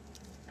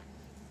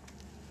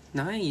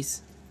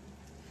 Nice.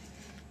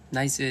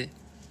 Nice eh.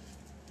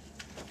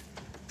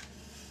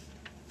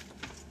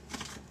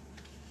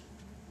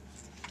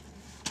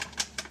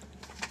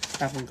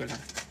 Tapon ko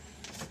lang.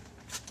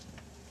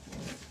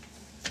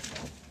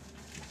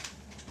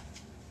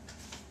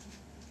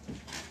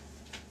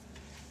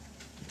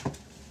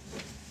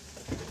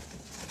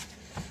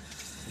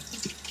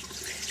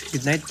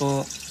 Good night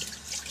po.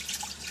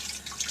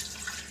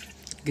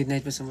 Good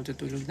night po sa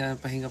matutulog na.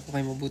 Pahinga po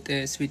kayo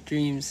mabuti. Sweet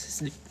dreams.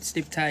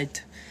 Sleep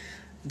tight.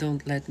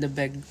 Don't let the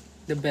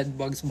bed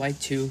bugs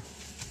bite you.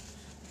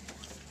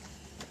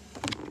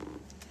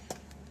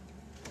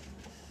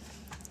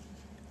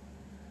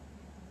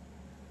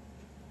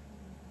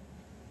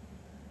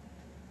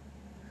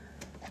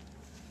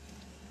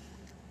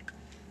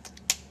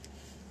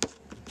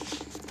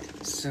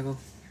 So,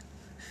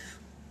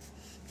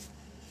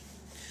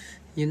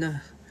 yun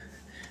na.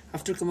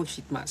 After ko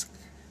mag-sheet mask,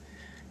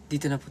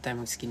 dito na po tayo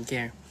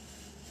mag-skincare.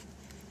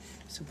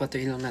 So,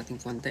 patuloy lang natin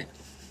konti.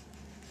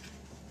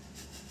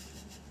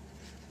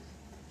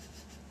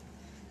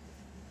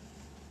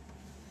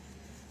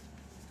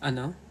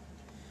 Ano?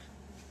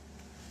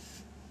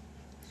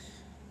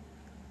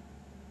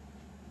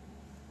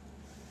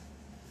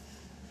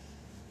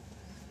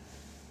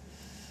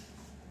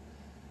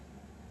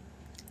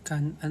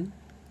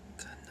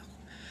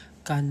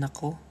 Kana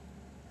ko?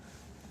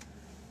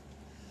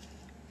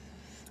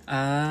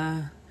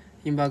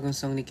 Yung bagong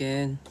song ni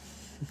Ken.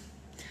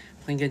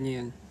 Pakinggan nyo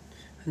yun.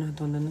 Ano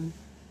ito na nun?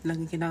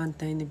 Lagi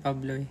kinakantay ni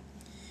Pablo eh.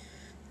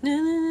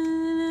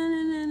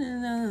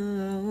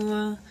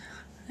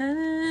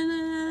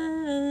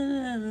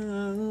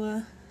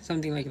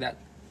 Something like that.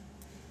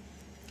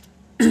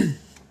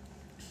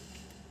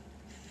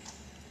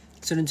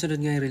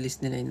 Sunod-sunod nga yung release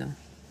nila yun, no?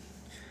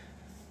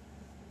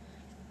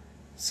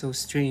 So,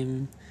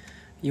 stream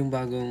yung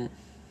bagong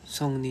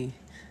song ni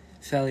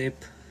Philip,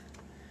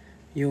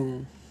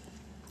 yung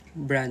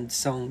brand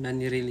song na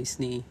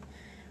ni-release ni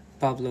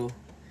Pablo,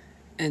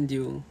 and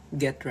yung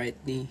Get Right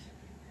ni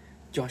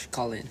Josh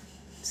Cullen.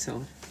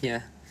 So,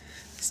 yeah.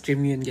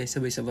 Stream yun guys,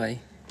 sabay-sabay.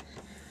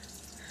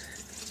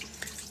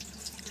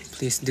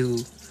 Please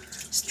do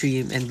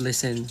stream and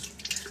listen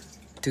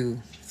to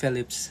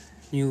Philip's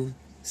new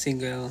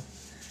single,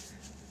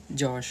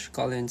 Josh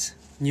Cullen's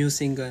new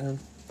single,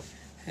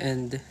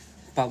 and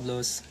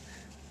Pablo's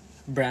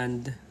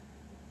brand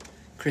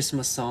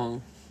Christmas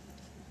song.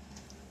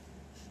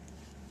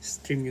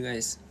 Stream you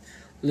guys.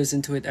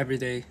 Listen to it every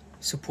day.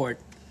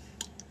 Support.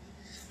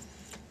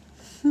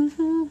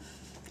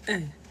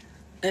 Hey.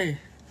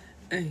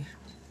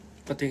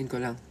 Patuyin ko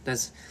lang.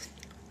 Let's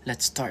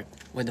start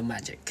with the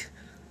magic.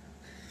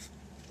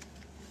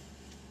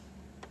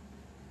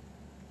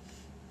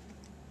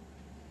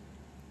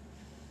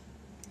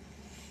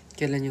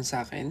 Kailan yung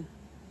sa akin?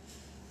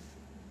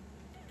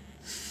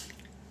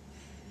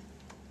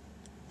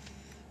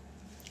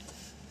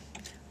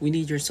 We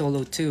need your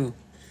solo too.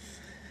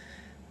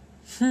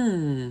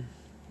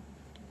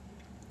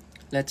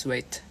 Let's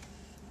wait.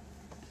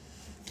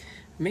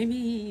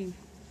 Maybe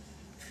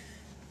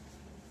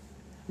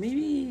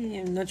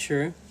I'm not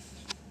sure.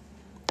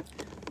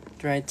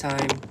 Right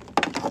time,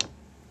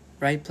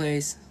 right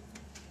place.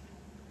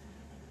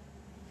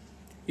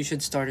 You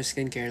should start a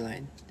skincare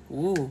line.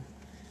 Ooh.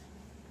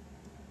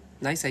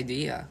 Nice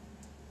idea.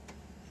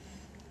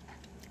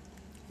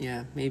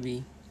 Yeah,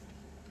 maybe.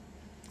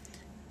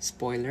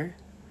 Spoiler?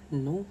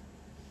 No.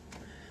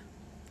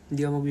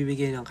 Hindi ako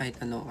magbibigay ng kahit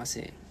ano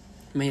kasi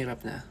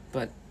mahirap na.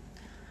 But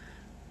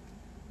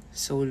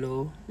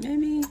solo,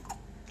 maybe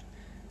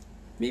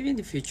in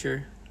the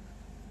future.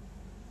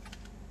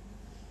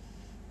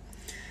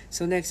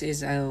 So next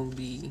is I'll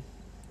be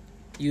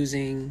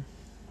using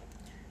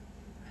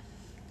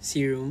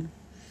serum.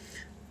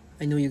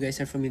 I know you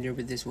guys are familiar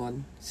with this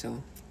one,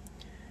 so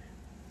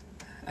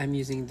I'm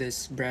using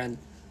this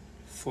brand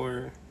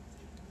for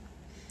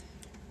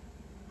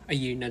a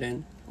year na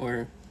rin,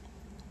 or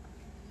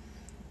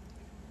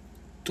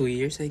 2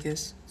 years I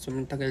guess. So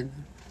matagal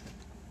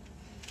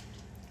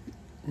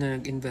na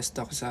nag-invest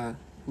ako sa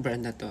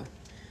brand na to.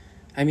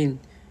 I mean,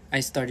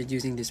 I started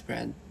using this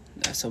brand.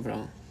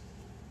 Sobrang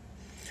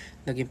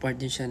naging part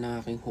din siya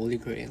ng aking holy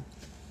grail.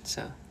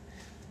 So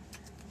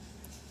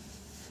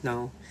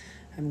now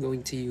I'm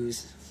going to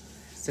use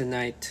the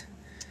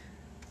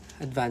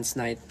Advanced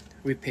Night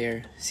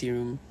Repair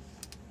Serum.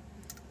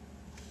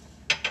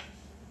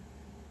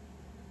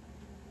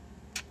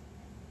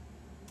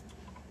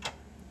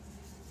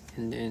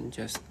 And then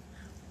just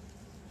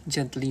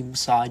gently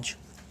massage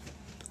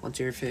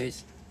onto your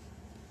face.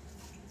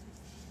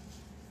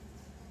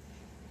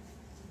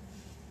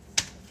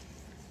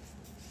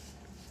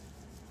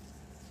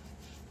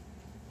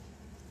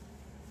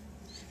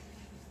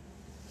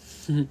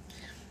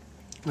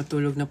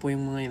 Matulog na po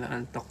yung mga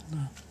inaantok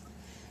na.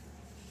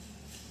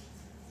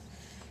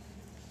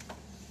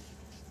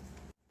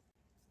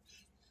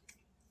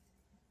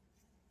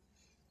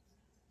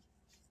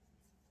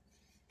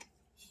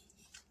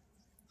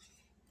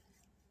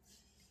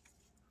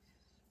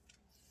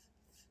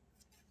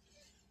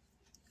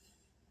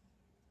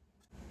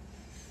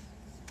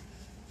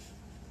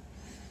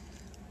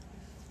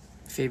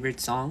 Favorite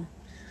song?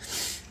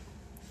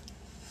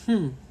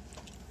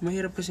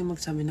 Mahirap kasi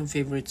magsabi ng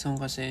favorite song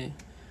kasi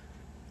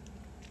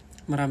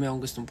marami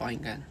akong gustong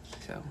pakinggan.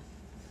 So,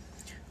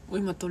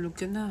 uy, matulog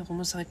ka na kung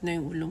masakit na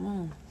yung ulo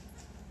mo.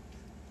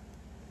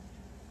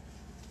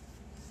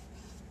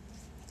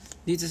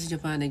 Dito sa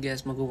Japan, I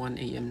guess,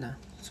 mag-1 AM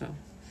na. So,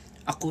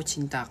 ako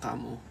cinta ka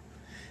mo.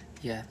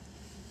 Yeah.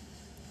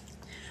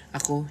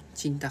 Ako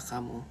cinta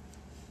ka mo.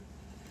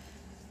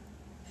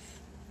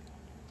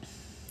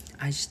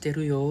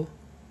 아이시테루요.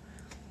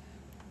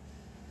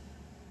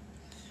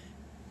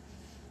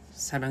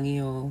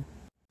 사랑해요.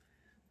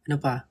 Ano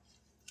pa?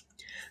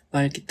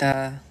 Mahal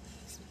kita.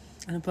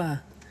 Ano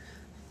pa?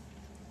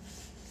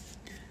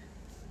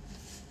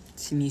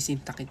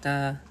 Sinisinta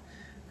kita.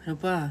 Ano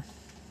pa?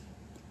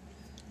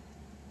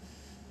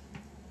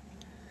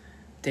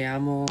 Te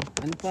amo.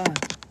 Ano pa?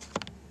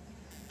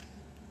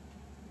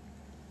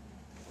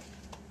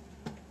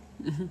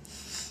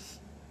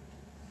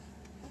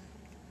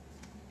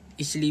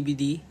 It's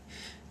libidi.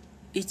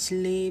 It's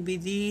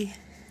libidi.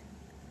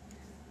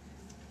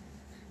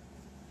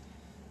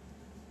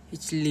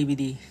 It's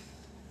libidi.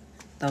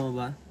 Tama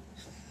ba?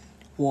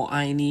 Wo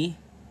ai ni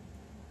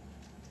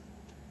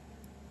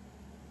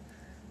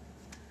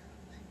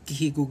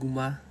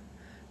kihiguguma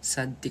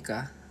sadti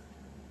ka.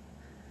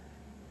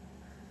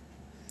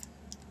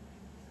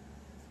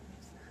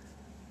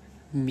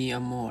 Mi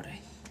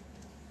amore.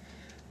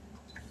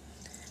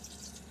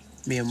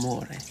 Mi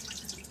amore.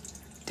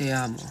 Te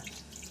amo.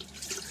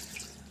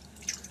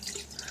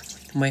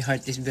 My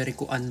heart is very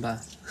kuan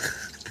ba?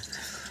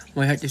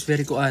 My heart is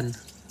very kuan.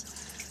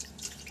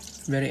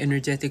 Very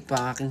energetic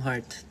pa ang aking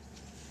heart.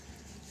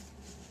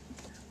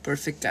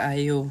 Perfect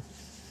kaayo.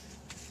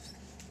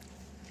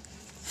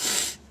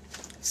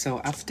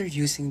 So after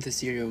using the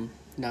serum,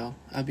 now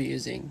I'll be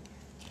using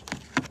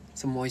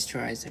some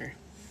moisturizer.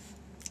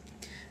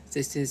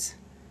 This is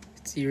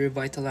the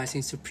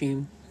Revitalizing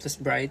Supreme Plus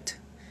Bright.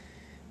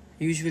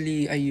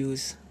 Usually I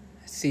use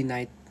the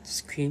night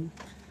cream.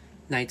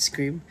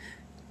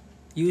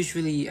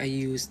 Usually I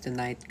use the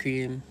night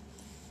cream,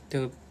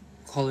 the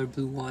color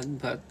blue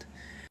one, but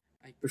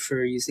I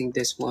prefer using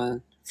this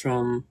one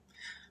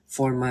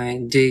for my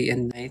day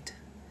and night.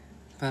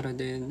 Para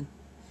din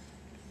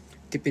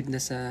tipid na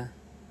sa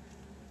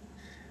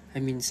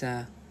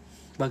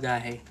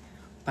bagahe,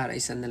 para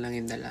isa na lang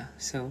yung dala.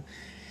 So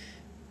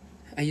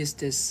I use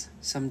this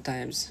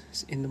sometimes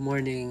in the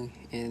morning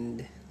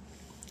and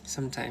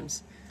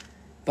sometimes,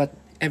 but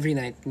every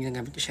night,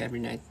 ginagamit ko siya every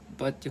night.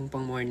 But yung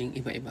pang morning,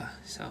 iba-iba.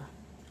 So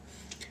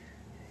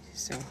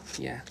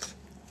yeah.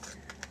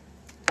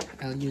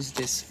 I'll use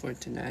this for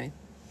tonight.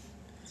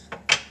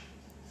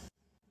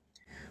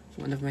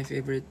 One of my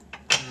favorite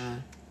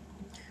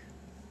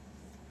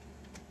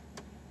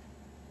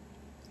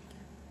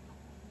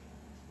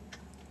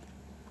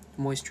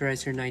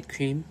moisturizer night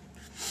cream.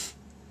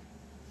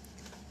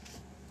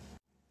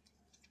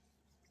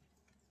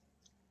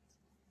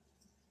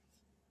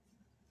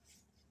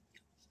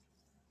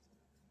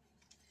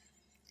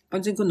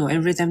 Pansin ko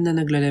every time na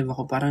nagla-live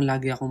ako, parang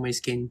lagi akong may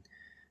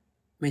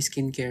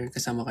skincare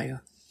kasama kayo.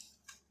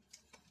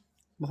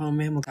 Baka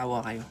mamaya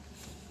magtawa kayo.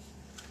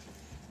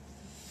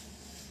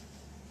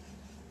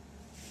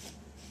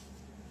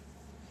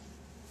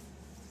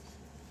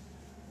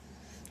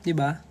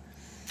 Diba?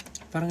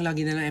 Parang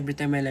lagi na lang every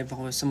time may live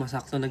ako,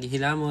 sumasakto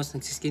naghihilamos,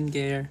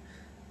 nagsiskincare.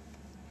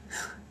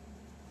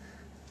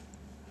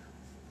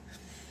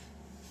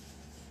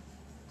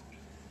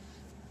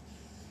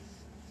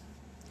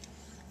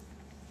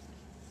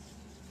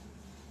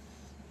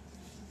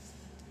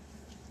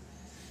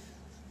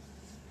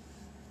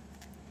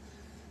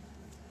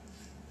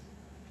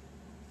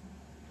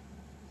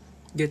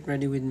 Get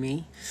ready with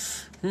me.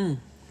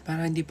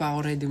 Parang hindi pa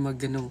ako ready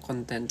mag-ganong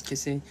content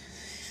kasi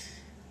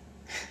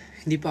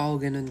hindi pa ako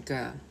ganun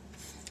ka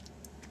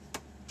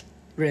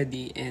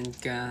ready and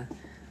ka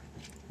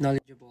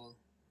knowledgeable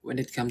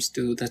when it comes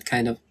to that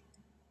kind of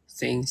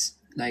things,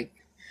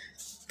 like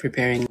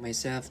preparing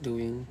myself,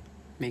 doing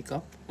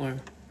makeup, or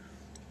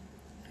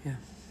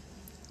yeah.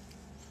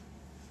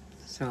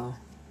 So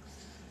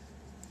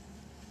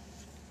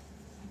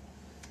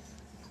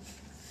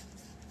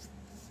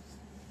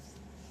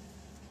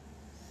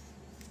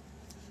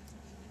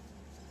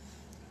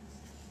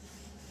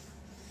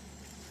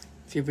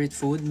favorite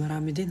food,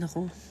 marami din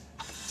ako.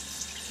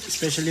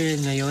 Especially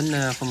ngayon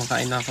na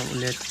kumakain na ako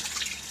ulit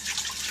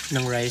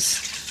ng rice.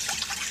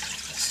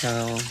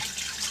 So,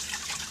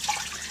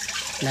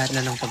 lahat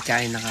na ng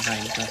pagkain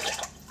nakakain ko.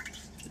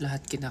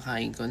 Lahat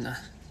kinakain ko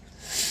na.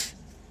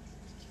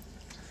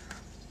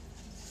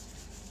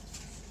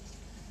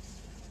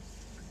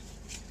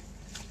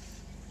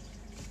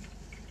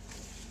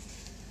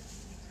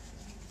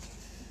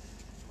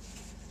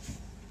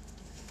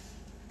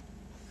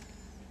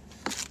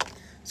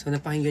 So,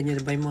 napakinggan niyo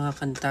na ba yung mga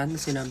kanta na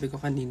sinabi ko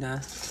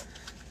kanina?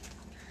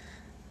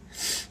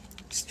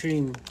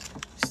 Stream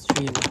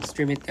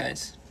it,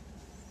 guys.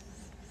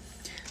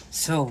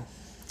 So,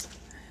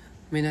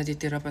 may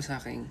natitira pa sa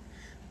akin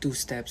 2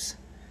 steps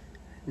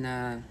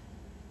na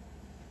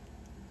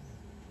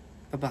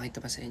papakita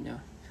pa sa inyo.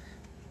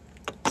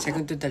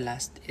 Second to the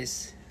last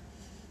is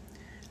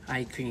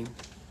eye cream.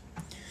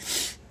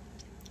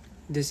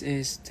 This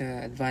is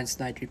the Advanced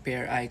Night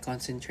Repair Eye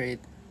Concentrate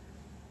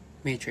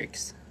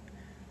Matrix.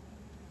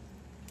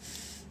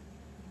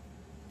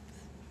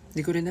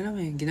 Hindi ko rin alam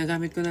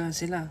ginagamit ko na lang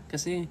sila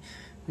kasi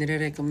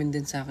nire-recommend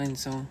din sa akin.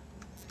 So,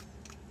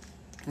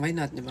 why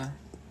not, diba?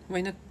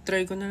 Why not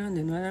try ko na lang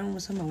din? Wala namang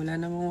masama, wala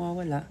namang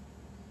mawawala.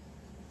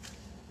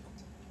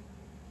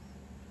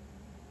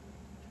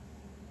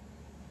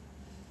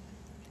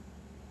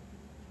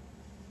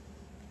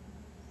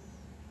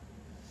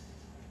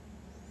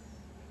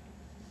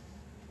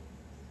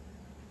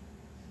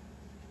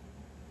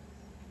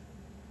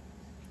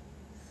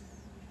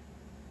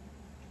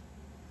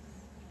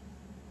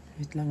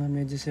 Wait lang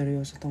medyo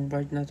seryoso tong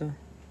part na to.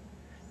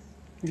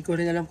 Hindi ko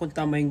rin alam kung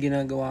tama yung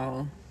ginagawa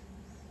ko.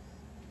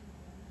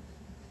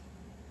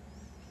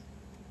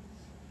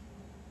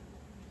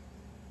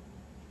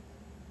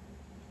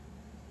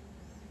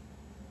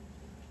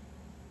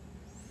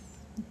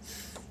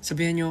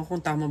 Sabihan nyo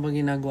kung tama ba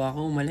ginagawa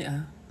ko o mali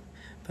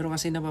Pero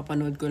kasi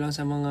napapanood ko lang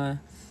sa mga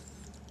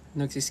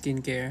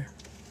nagsi-skincare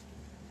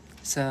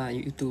sa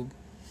YouTube.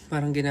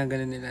 Parang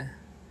ginagano nila.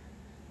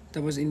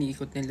 Tapos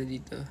iniikot nila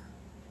dito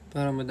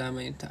para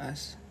madama yung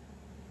taas.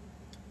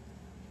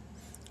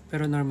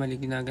 Pero normally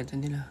ginagato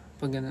nila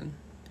pag ganun.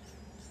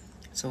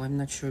 So I'm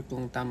not sure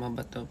kung tama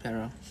ba to,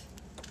 pero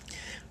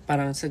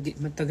parang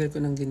matagal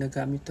ko nang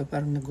ginagamit to,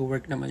 parang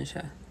nag-work naman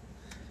siya.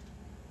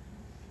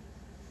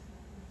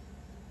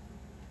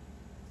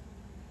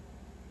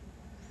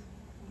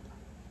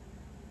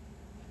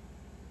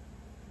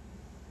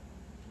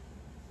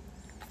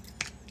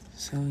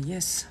 So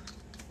yes,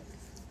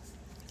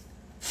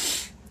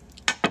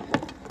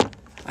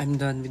 I'm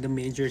done with the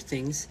major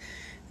things.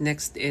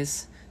 Next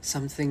is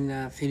something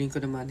na feeling ko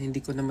naman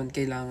hindi ko naman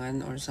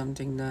kailangan, or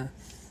something na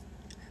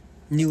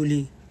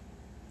newly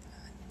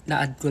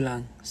na-add ko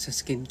lang sa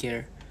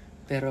skincare.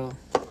 Pero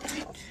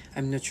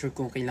I'm not sure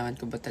kung kailangan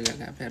ko ba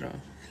talaga. Pero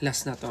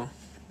last na to.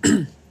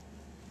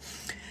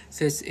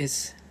 This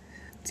is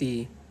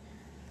the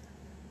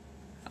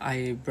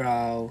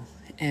eyebrow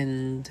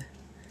and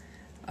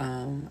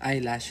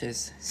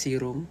eyelashes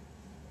serum.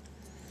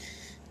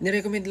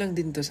 Nirecommend lang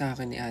din to sa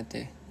akin ni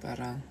ate.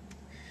 Parang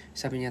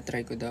sabi niya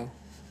try ko daw.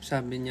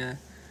 Sabi niya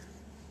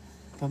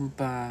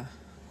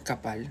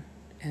pampakapal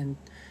and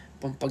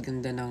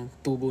pampaganda ng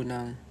tubo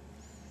ng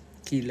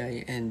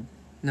kilay and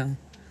ng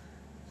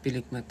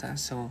pilik mata.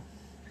 So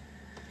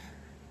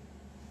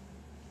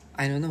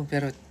I don't know,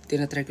 pero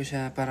tinatry ko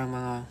siya para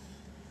mag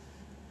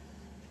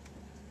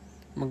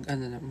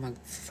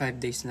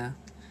 5 days na.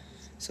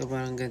 So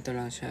parang ganito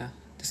lang siya.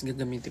 Tapos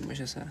gagamitin mo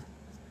siya sa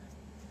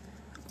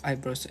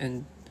eyebrows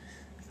and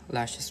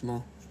lashes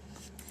mo.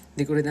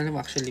 Hindi ko rin alam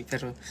actually,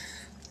 pero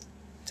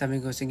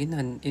sabi ko, sige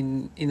na,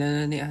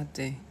 inana ni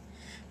ate,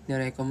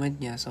 nirecommend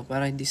niya. So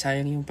para hindi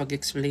sayang yung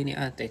pag-explain ni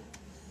ate,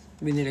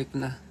 binili ko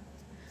na.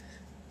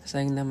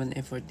 Sayang naman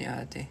effort ni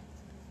ate.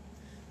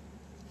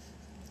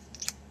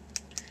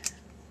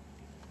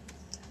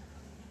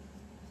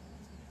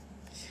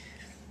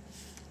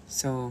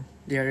 So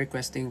they are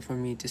requesting for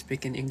me to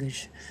speak in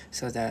English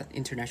so that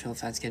international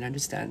fans can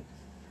understand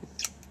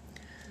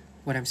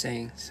what I'm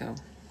saying. So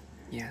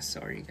yeah,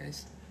 sorry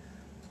guys,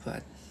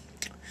 but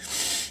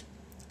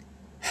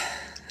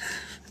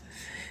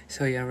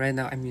so yeah, right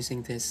now I'm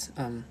using this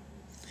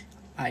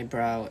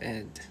eyebrow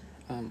and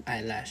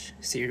eyelash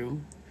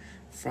serum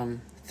from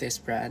this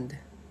brand.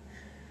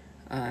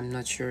 I'm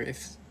not sure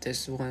if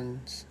this one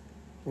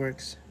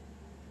works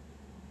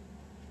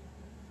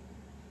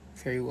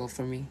very well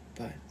for me,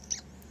 but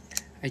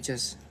I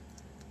just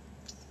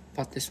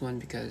bought this one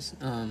because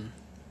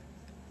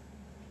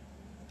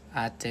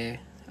ate,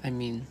 I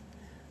mean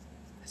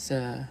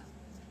sa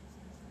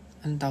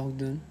anong tawag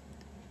dun?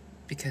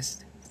 Because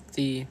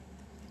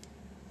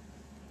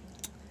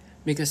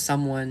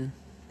someone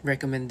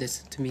recommended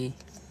this to me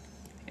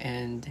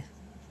and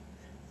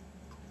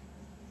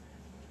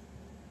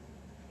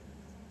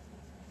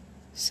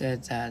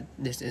said that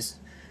this is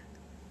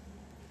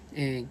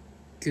a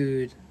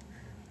good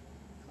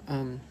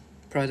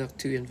product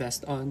to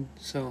invest on.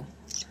 So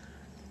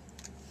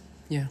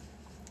yeah,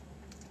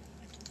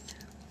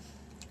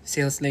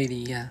 sales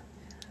lady, yeah.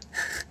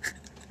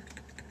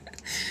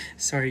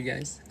 Sorry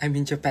guys, I'm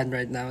in Japan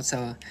right now,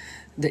 so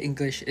the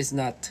English is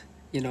not,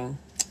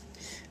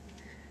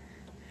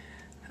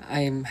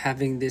 I'm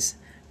having this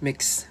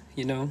mix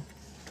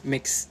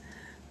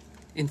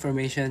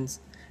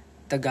informations,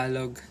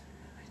 Tagalog,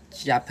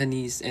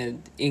 Japanese, and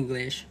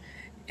English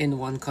in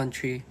one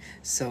country.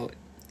 So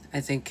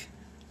I think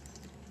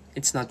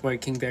it's not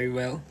working very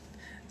well.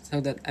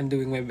 So that I'm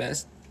doing my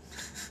best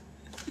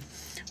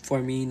for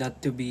me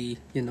not to be,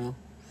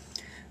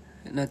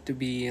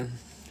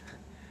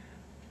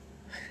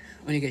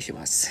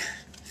 onegaishimasu.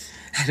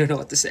 I don't know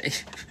what to say.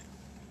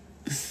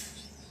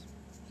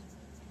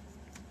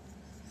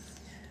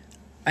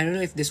 I don't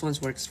know if this one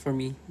works for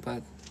me,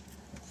 but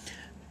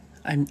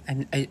I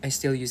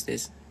still use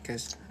this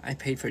because I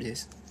paid for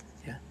this.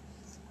 Yeah.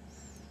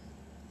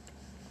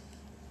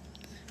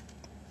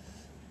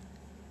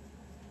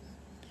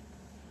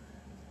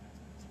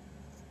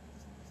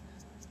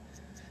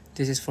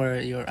 This is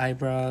for your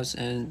eyebrows,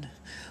 and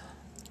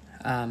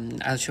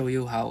I'll show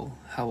you how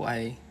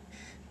I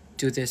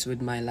do this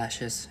with my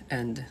lashes,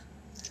 and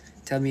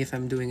tell me if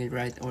I'm doing it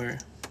right or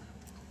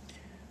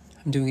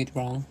I'm doing it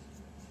wrong.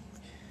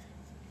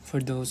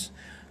 For those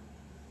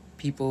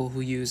people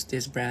who use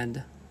this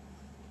brand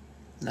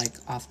like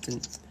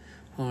often,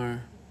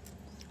 or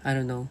I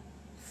don't know,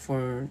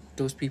 for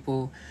those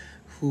people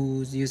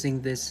who's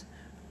using this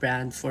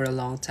brand for a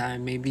long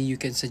time, maybe you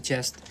can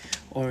suggest,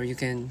 or you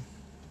can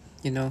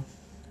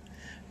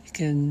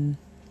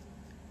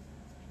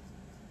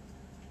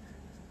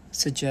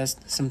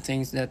suggest some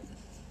things that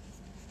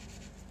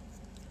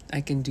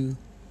I can do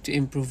to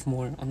improve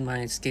more on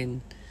my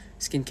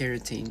skincare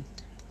routine.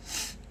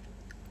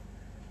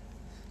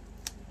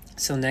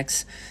 So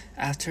next,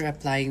 after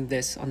applying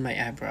this on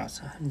my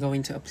eyebrows, I'm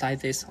going to apply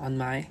this on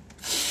my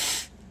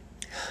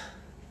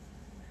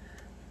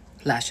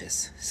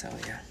lashes. So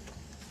yeah,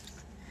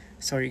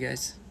 sorry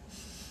guys.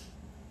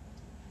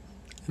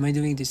 Am I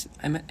doing this?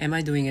 Am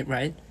I doing it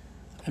right?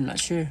 I'm not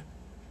sure.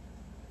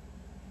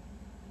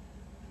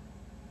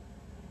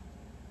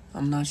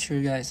 I'm not sure,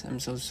 guys.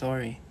 I'm so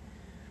sorry.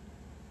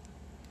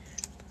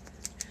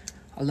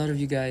 A lot of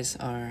you guys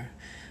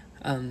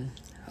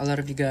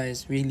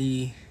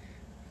really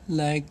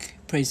like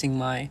praising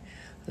my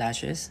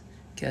lashes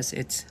because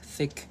it's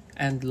thick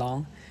and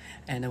long,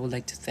 and I would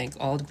like to thank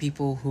all the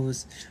people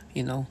who's,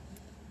 you know,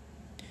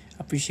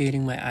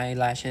 appreciating my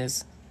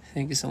eyelashes.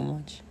 Thank you so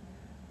much.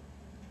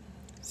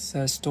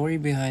 The story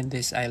behind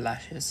these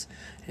eyelashes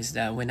is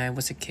that when I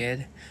was a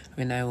kid,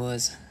 when I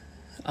was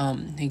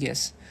I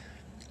guess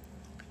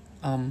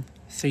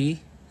 3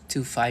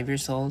 to 5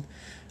 years old,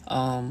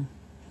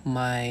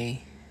 my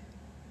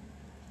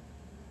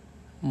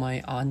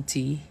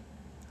auntie,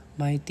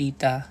 my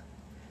tita,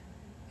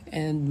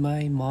 and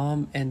my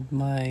mom and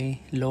my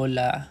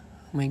lola,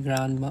 my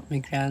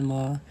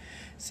grandma,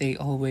 they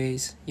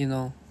always,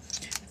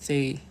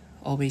 they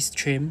always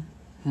trim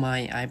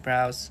my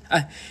eyebrows,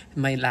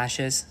 my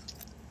lashes.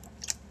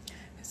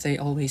 They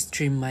always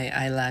trim my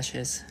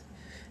eyelashes,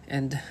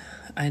 and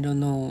I don't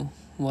know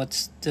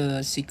what's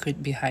the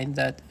secret behind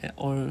that,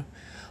 or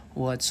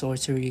what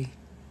sorcery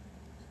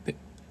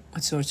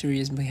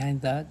is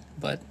behind that,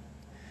 but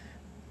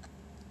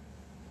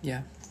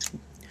yeah,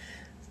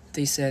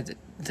 they said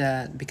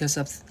that because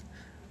of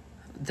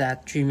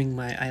that trimming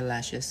my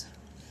eyelashes,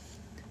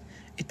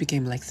 it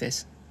became like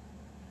this,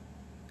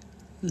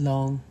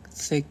 long,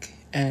 thick,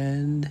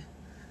 and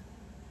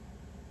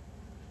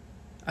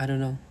I don't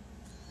know.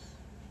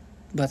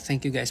 But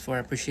thank you guys for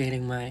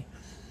appreciating my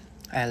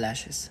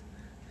eyelashes.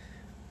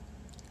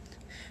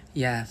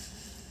 Yeah,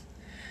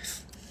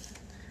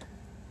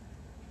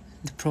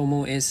 the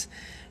promo is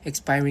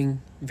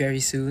expiring very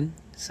soon,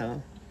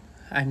 so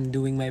I'm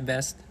doing my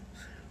best.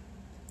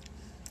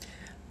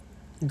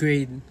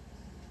 Grade.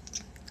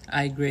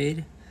 I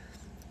grade.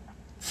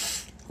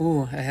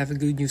 Oh, I have a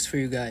good news for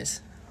you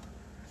guys.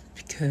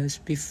 Because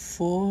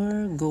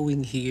before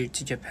going here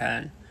to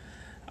Japan,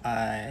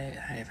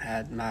 I've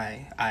had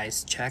my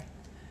eyes checked,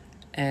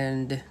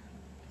 and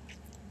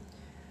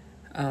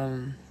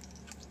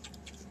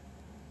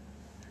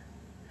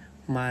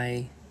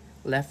my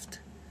left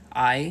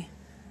eye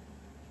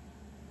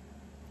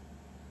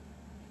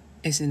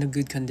is in a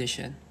good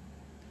condition.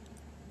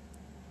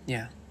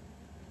 Yeah.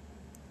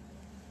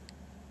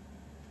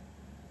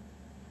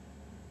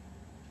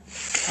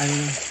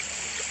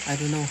 I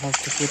don't know how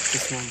to put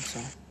this one, so.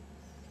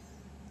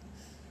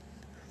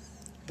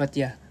 But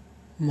yeah,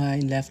 my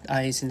left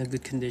eye is in a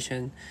good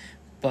condition,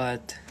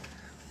 but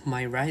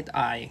my right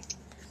eye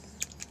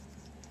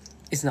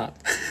is not.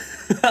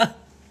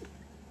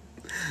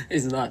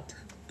 Is not.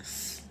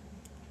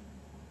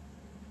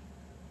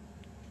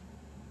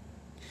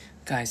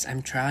 Guys,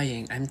 I'm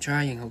trying,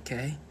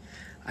 okay?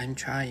 I'm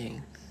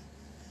trying.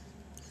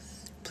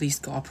 Please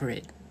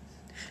cooperate.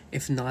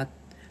 If not,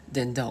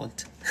 then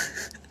don't.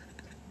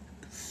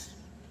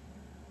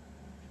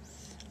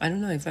 I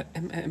don't know if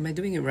am I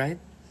doing it right?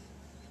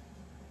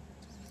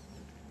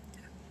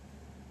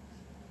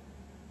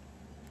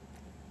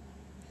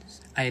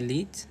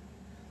 Eyelids?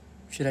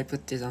 Should I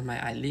put this on my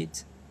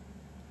eyelids?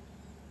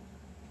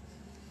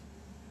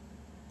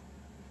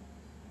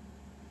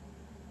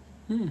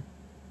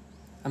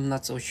 I'm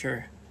not so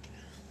sure.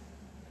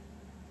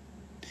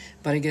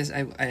 But I guess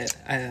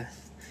I'll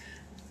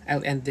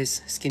end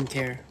this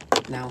skincare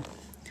now,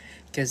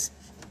 because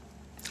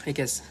I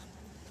guess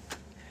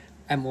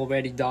I'm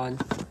already done.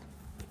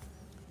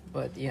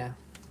 But yeah,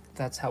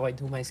 that's how I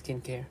do my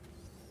skincare.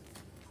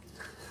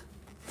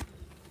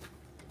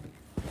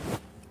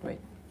 Wait,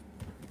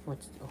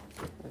 what's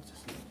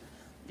just,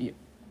 yeah,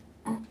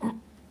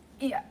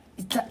 yeah,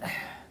 it's that.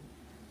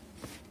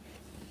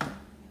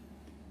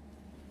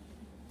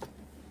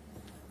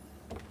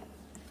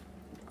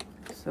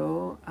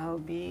 So I'll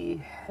be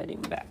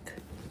heading back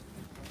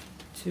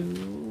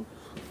to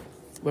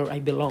where I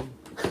belong.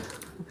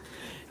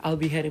 I'll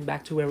be heading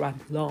back to where I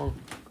belong.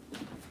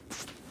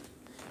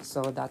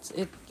 So that's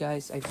it,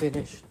 guys. I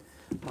finished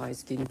my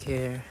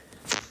skincare,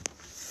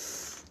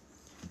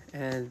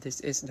 and this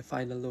is the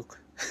final look.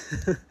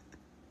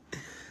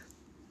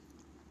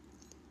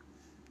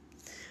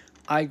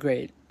 Eye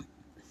grade.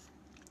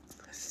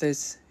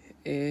 This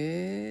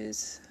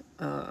is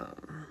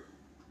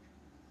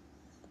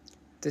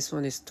this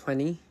one is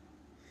 20.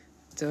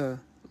 The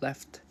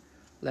left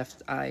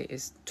eye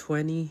is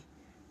 20,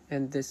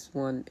 and this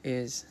one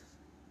is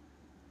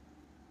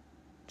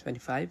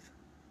 25,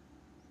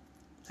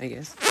 I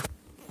guess.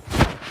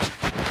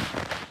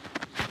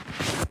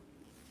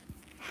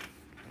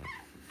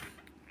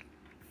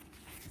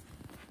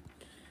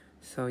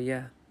 So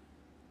yeah.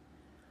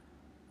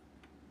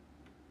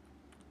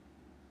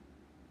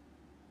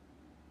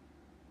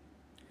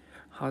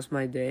 How's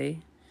my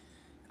day?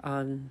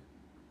 Sobrang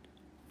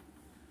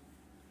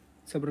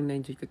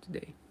na-enjoy ko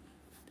today.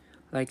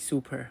 Like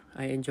super,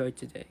 I enjoyed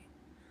today.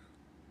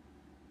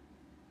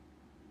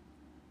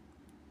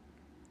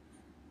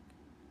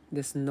 The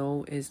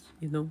snow is,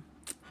 the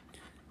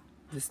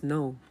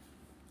snow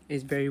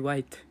is very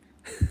white.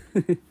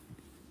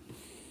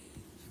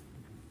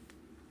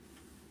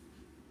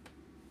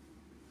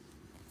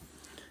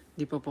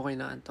 Di pa po kayo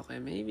naantok eh.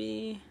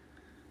 Maybe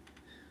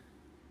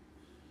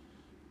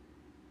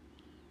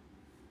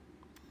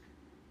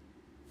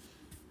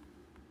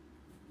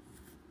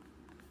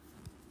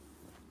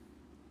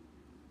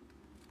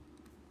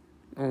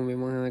may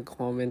mga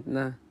nag-comment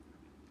na.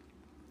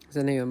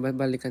 Saan na yun?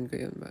 Balikan ko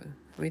yun ba?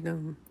 Wait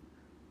lang.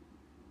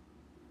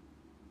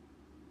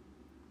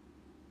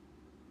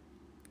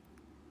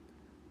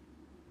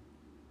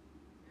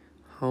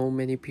 How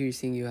many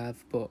piercing you have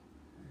po?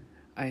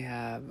 I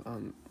have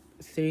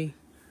 3,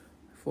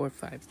 4,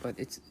 5, but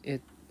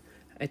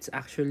it's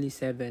actually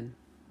 7.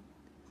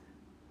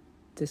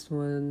 This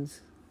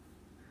one's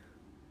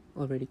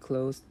already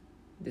closed.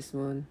 This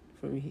one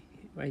from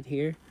right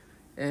here,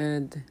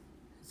 and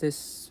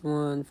this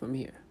one from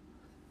here.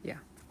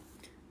 Yeah,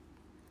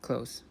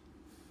 close.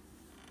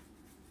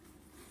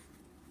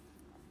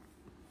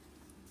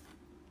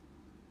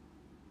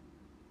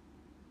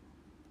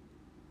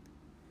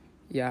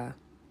 Yeah.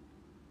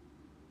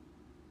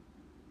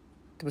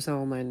 Tapos na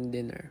kumain ng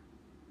dinner.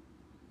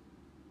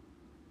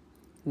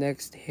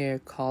 Next, hair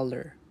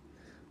color.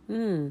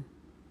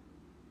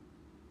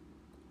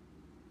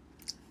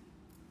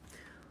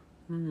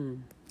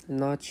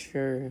 Not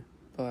sure,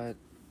 but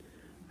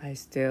I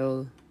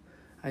still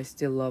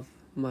love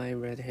my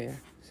red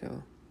hair,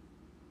 so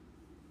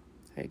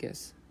I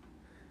guess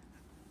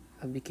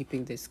I'll be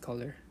keeping this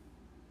color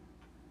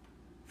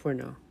for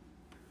now.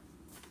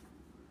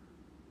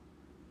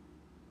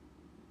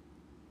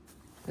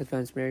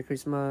 Advance Merry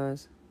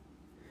Christmas.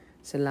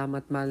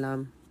 Salamat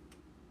malam.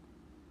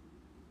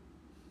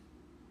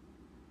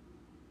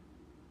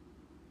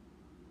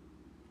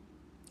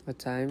 What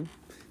time?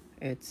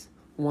 It's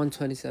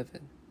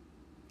 1:27.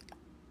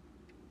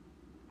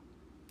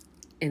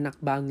 Enak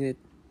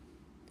banget.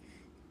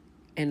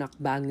 Enak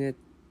banget.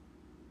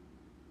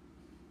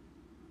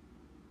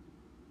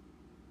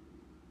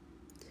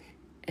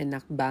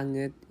 Enak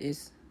banget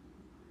is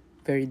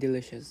very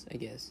delicious, I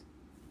guess.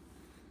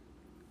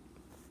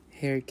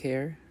 Hair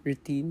care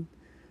routine.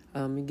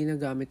 May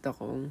ginagamit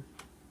akong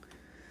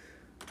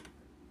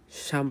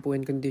shampoo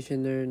and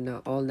conditioner na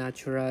all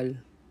natural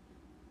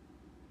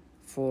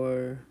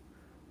for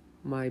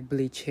my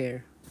bleach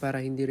hair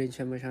para hindi rin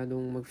siya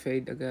masyadong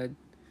mag-fade agad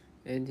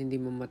and hindi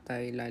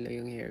mamatay lalo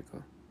yung hair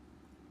ko.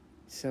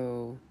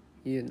 So,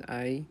 yun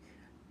ay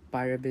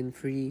paraben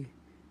free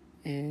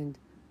and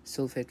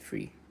sulfate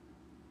free.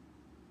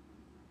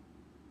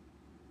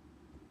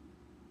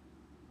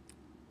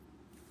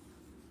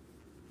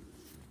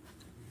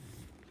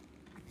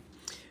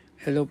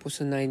 Hello po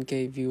sa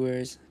 9K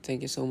viewers.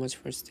 Thank you so much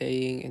for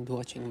staying and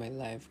watching my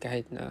live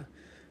kahit na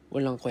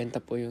walang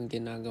kwenta po yung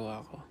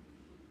ginagawa ko.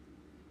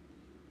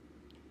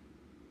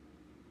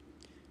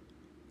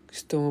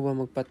 Gusto mo ba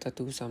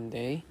magpa-tattoo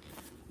someday?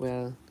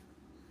 Well,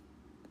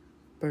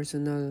 my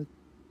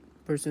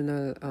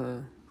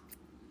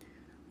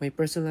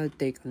personal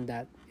take on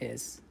that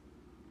is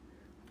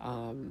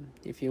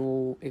if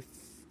you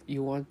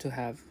want to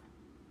have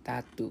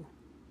tattoo,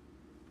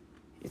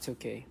 it's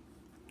okay.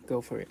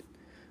 Go for it.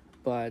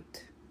 But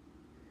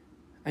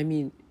I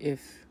mean,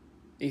 if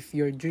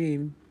your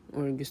dream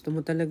or gusto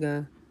mo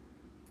talaga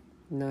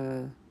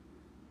na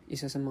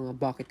isa sa mga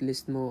bucket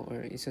list mo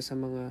or isa sa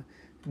mga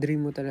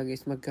dream mo talaga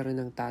is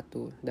magkaroon ng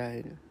tattoo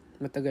dahil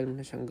matagal mo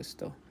na siyang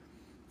gusto,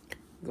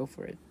 go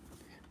for it.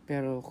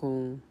 Pero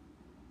kung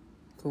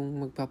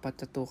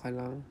magpapatattoo ka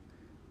lang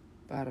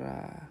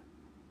para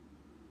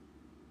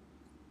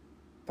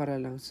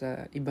lang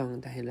sa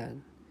ibang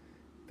dahilan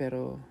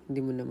pero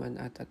hindi mo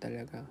naman ata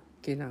talaga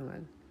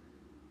kailangan,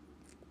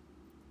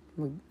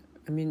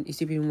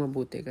 isipin mo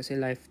mabuti kasi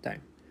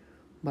lifetime.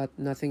 But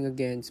nothing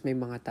against may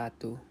mga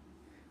tattoo.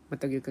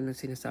 Matagal ko nang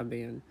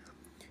sinasabi yun.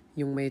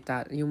 Yung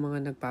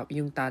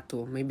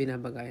tattoo, may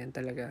binabagayan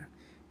talaga.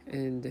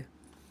 And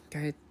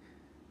kahit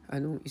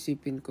anong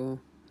isipin ko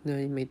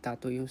na may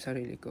tattoo yung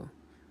sarili ko,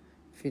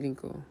 feeling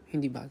ko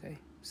hindi bagay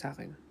sa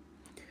akin.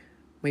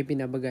 May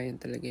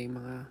binabagayan talaga yung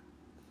mga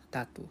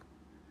tattoo.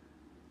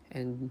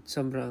 And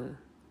sobrang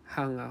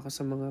hanga ako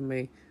sa mga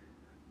may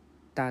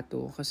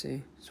tattoo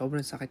kasi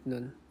sobrang sakit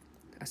nun.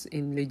 As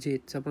in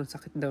legit, sobrang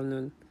sakit daw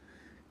nun.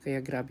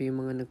 Kaya grabe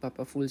yung mga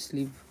nagpapa full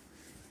sleeve.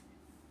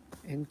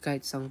 And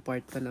kahit isang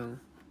part pa ng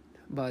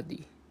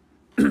body.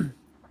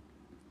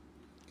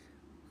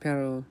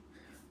 Pero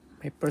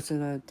my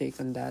personal take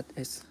on that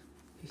is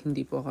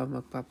hindi po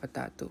ako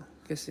magpapatattoo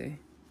kasi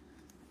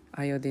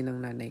ayaw din ng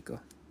nanay ko.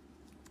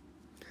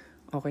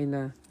 Okay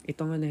na.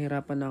 Ito nga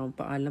nahirapan na akong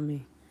paalam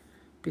eh.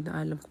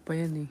 Pinaalam ko pa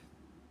yan eh.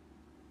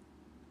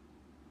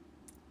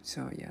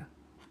 So yeah.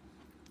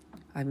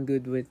 I'm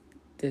good with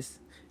this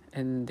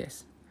and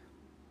this.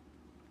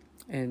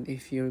 And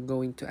if you're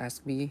going to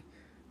ask me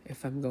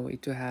if I'm going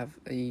to have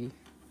a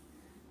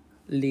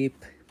lip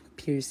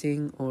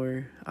piercing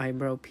or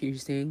eyebrow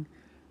piercing,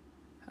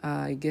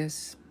 I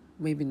guess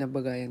maybe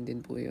nabagayan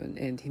din po yun.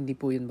 And hindi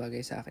po yun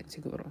bagay sa akin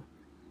siguro.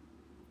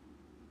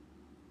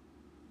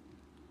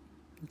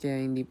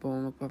 Kaya hindi po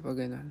ako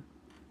magpapaganon.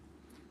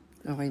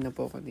 Okay na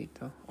po ako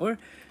dito. Or,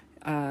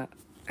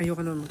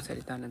 ayoko naman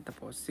magsalita ng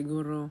tapos.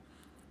 Siguro,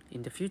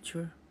 in the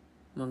future,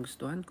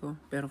 magustuhan ko.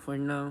 Pero for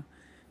now,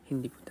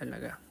 hindi po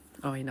talaga.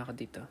 Okay na ako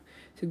dito.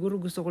 Siguro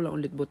gusto ko lang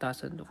ulit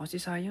butasan to. Kasi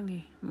sayang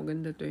eh.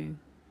 Maganda to eh.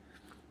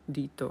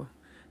 Dito.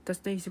 Tapos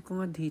naisip ko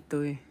nga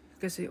dito eh.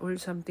 Kasi or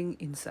something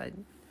inside.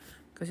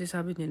 Kasi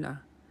sabi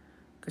nila,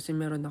 kasi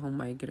meron akong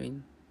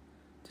migraine.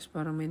 Tapos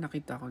parang may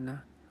nakita ko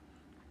na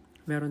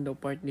meron daw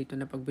part dito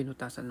na pag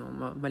binutasan mo,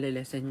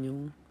 malilesen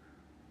yung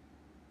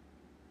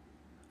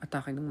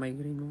atake ng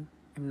migraine mo.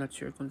 I'm not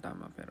sure kung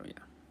tama, pero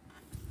yeah.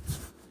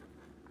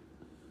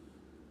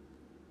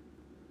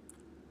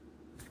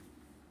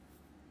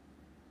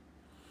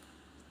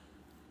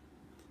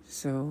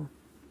 So,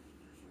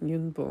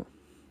 yun po.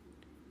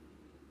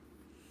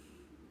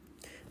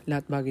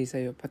 Lahat bagay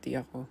sa'yo, pati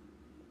ako.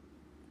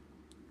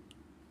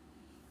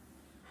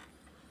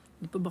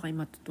 Di pa ba kayo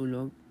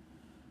matutulog?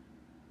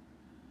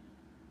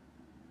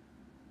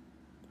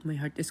 My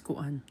heart is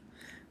kuan.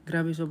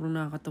 Grabe, sobrang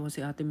nakakatawa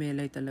si Ate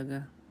Melay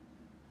talaga.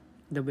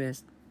 The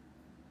best.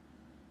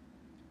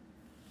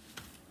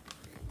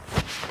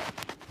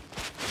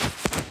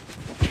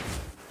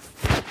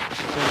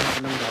 So,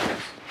 ng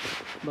gatas.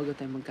 Bago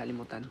tayo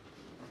magkalimutan.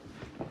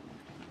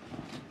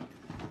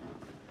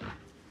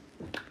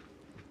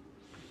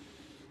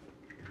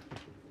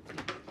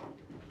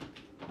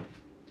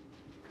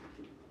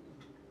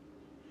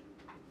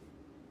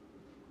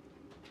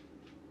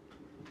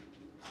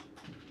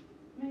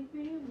 Make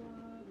me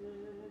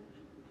water,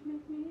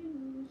 make me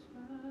lose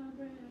my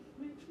breath,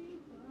 make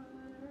me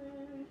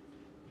water,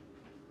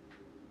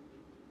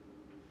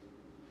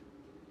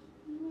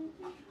 make me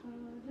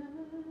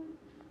harder,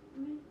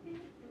 make me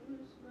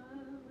lose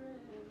my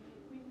breath,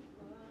 make me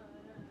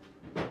water.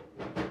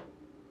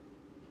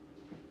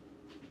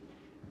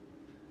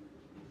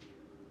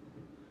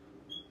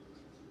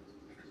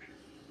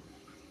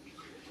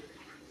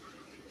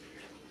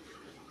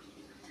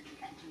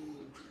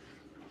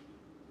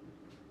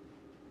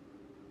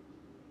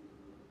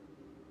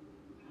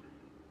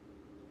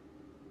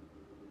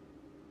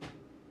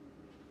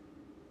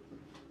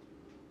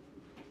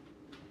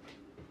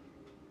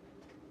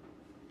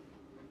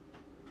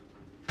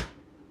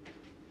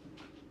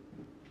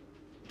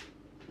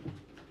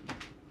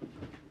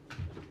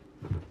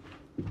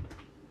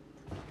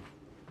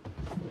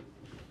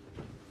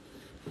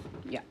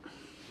 Yeah.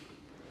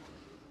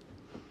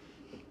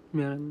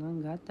 Meron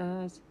ng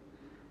gatas.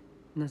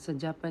 Nasa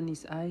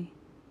Japanese ay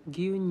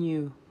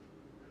gyunyu.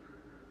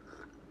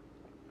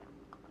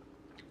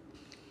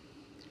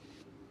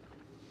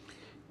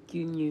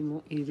 Gyunyu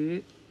mo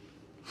iru.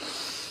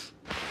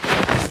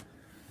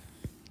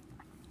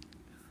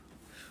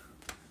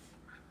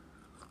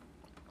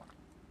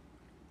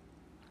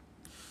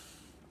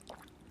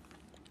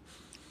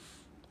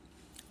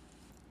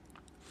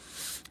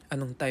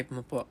 Anong type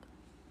mo po?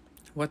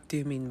 What do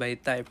you mean by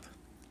type?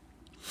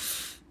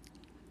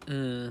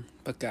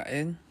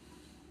 Pagkain?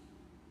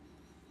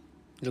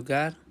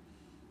 Lugar?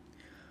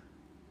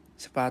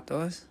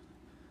 Sapatos?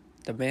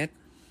 Damit?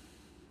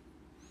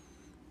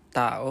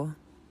 Tao?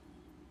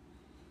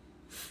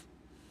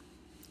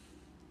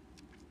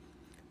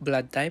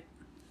 Blood type?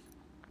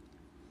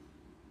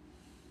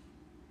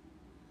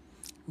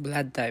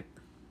 Blood type?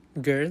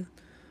 Girl?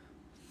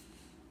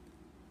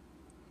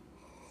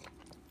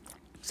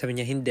 Sabi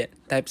niya hindi.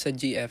 Type sa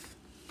GF.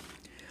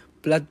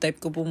 Blood type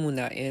ko po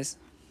muna is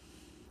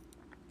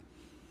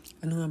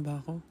ano nga ba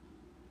ako?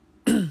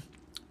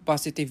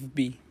 Positive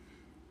B.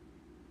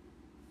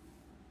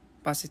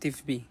 Positive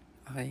B.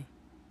 Okay.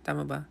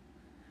 Tama ba?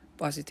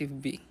 Positive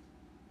B.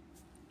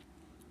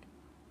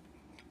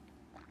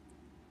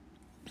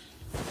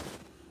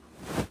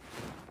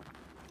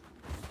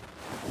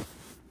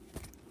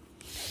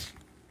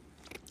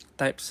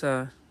 Type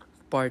sa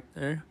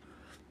partner.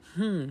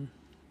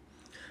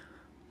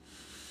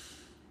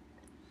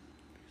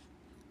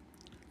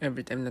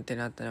 Every time na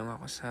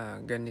tinatanong ako sa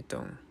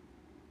ganitong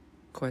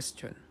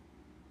question,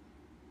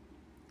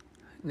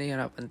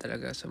 nahihirapan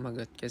talaga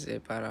sumagot kasi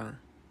parang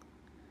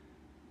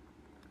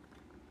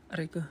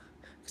aray ko.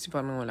 Kasi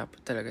parang wala pa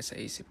talaga sa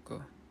isip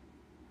ko.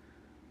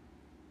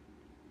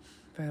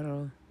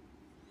 Pero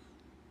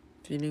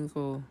feeling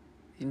ko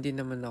hindi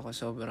naman ako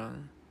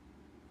sobrang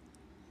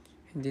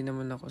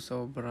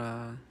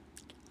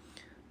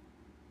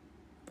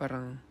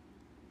parang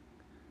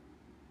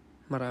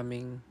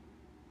maraming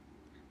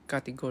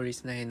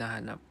categories na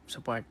hinahanap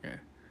sa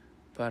partner.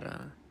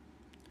 Para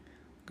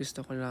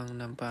gusto ko lang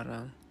ng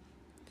parang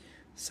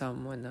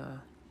someone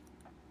na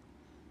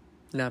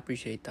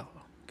na-appreciate ako.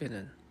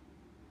 Ganun.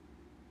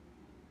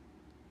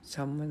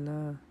 Someone na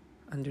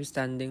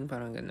understanding,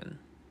 parang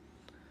ganun.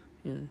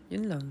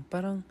 Yun lang.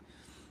 Parang,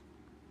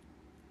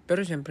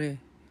 pero syempre,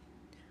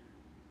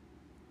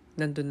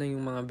 nandun na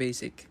yung mga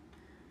basic.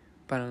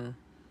 Parang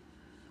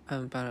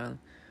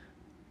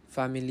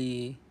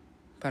family,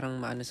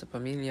 parang maano sa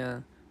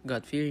pamilya,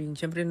 God-fearing.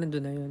 Siyempre,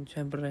 nandun na yun.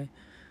 Siyempre,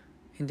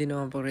 hindi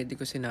naman po ready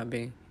ko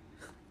sinabi.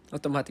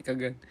 Automatic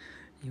agad.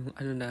 Yung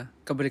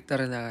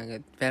kabaliktaran na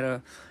agad.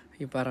 Pero,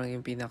 yung parang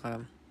yung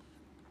pinaka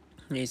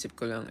naisip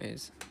ko lang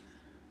is,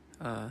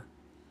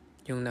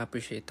 yung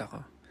na-appreciate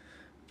ako.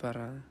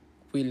 Parang,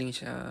 willing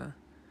siya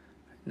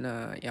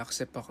na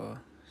i-accept ako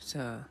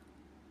sa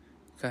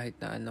kahit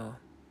na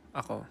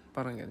ako.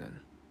 Parang ganun.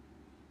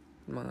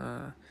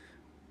 Mga,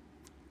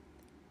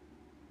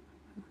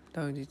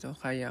 tawag dito,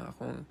 kaya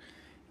akong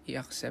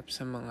i-accept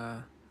sa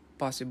mga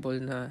possible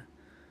na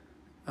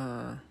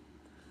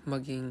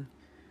maging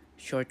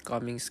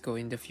shortcomings ko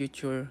in the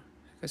future.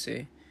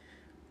 Kasi,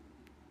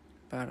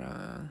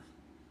 para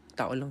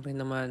tao lang rin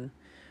naman,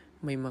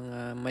 may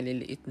mga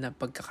maliliit na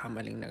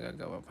pagkakamaling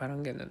nagagawa.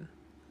 Parang ganun.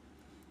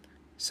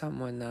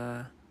 Someone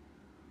na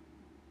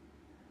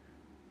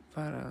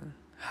parang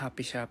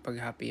happy siya pag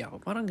happy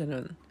ako. Parang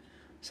ganun.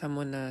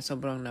 Someone na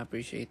sobrang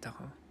na-appreciate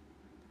ako.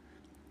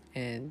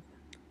 And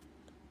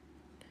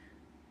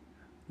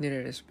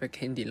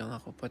nire-respect hindi lang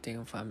ako, pati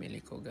yung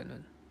family ko,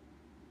 ganun.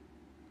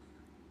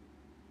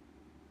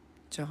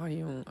 Tsaka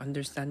yung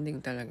understanding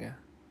talaga.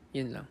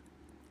 Yun lang.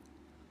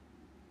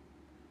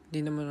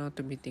 Hindi naman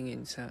ako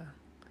tumitingin sa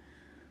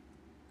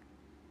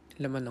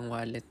laman ng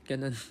wallet,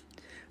 ganun.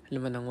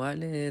 Laman ng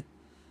wallet,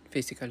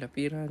 physical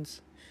appearance.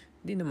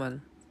 Hindi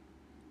naman.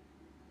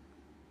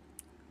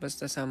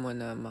 Basta someone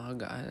na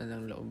makagaanan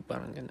ng loob,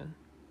 parang ganun.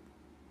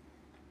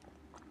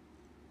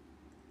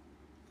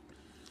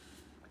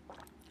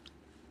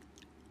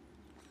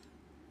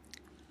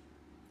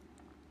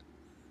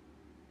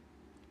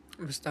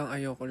 Basta ang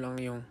ayoko lang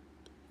yung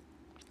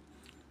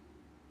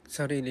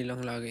sarili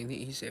lang lagi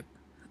iniisip.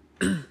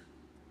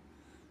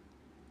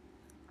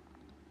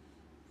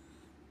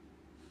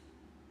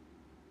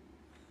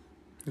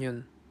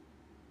 Yun.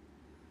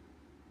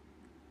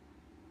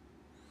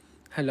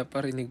 Hala,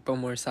 parinig pa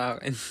more sa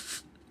akin.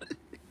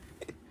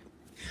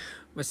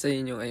 Basta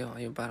yun yung ayoko,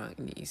 yung parang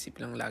iniisip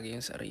lang lagi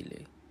yung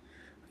sarili.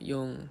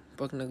 Yung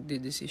pag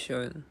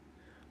nagdedesisyon,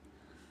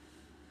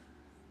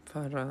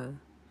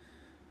 parang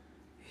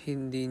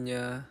hindi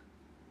niya,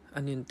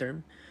 yung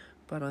term?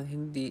 Parang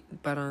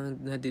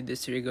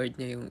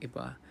nadidisregard niya yung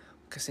iba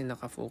kasi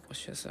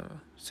nakafocus siya sa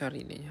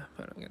sarili niya.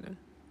 Parang ganun.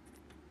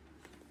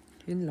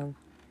 Yun lang.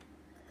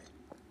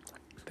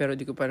 Pero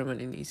di ko pa naman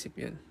iniisip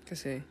yun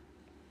kasi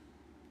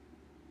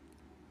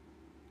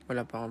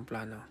wala pa akong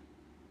plano.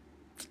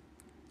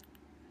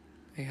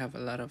 I have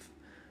a lot of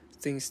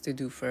things to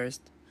do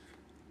first.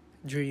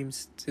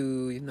 Dreams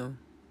to,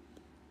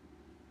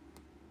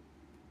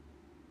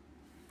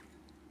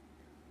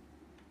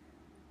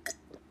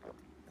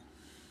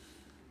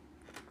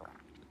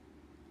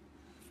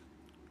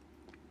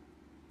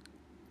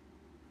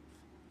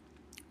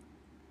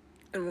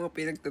 ano mga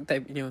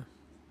pinagtatype nyo?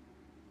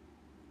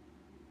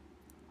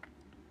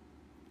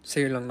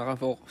 Sa'yo lang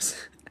nakafocus.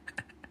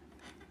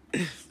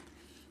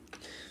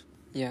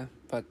 Yeah,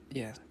 but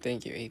yeah,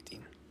 thank you 18.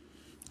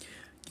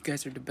 You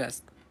guys are the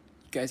best.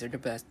 You guys are the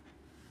best.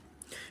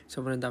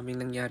 Sobrang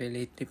daming nangyari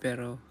lately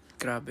pero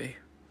grabe.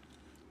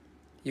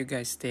 You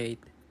guys stayed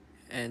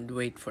and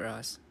wait for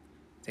us.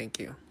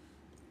 Thank you.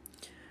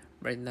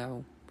 Right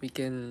now, we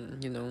can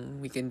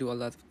do a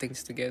lot of things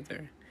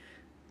together.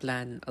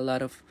 Plan a lot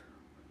of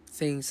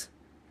things,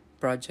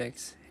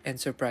 projects, and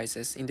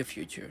surprises in the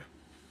future.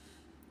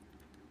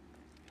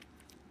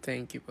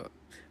 Thank you po.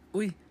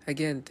 Uy,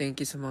 again, thank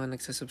you sa mga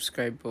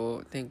nagsasubscribe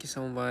po. Thank you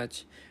so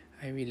much.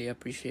 I really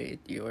appreciate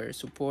your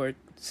support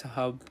sa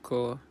hub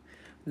ko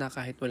na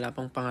kahit wala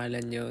pang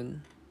pangalan yon.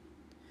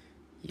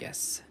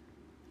 Yes.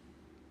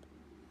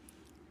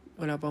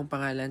 Wala pang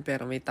pangalan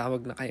pero may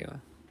tawag na kayo.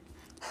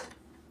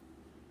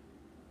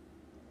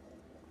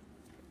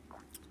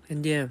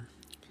 And yeah,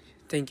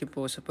 thank you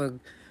po sa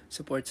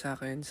pag-support sa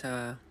akin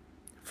sa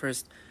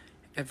first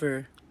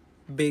ever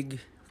big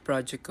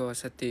project ko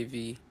sa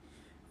TV,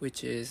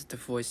 which is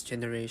The Voice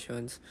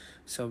Generations.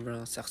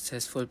 Sobrang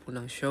successful po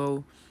ng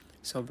show.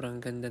 Sobrang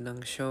ganda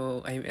ng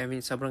show. I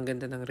mean, sobrang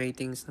ganda ng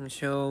ratings ng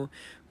show.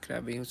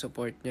 Grabe yung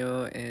support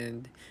nyo.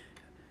 And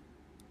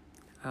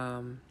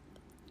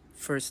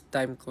first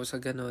time ko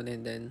sa ganun.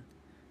 And then,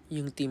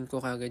 yung team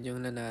ko kagad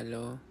yung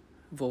nanalo.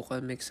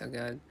 Vocal mix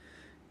agad.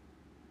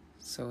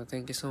 So,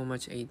 thank you so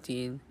much,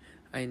 18.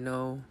 I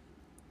know,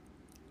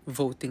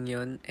 voting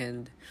yon.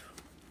 And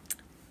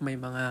may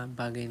mga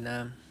bagay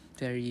na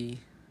very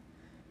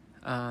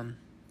anong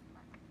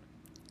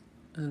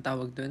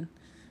tawag dun?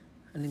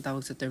 Anong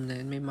tawag sa term na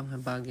yun? May mga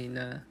bagay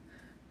na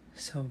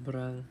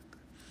sobrang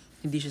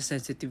hindi siya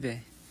sensitive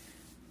eh.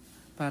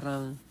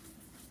 Parang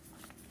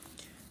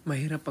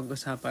mahirap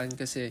pag-usapan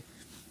kasi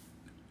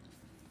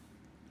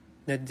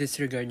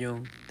na-disregard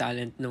yung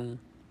talent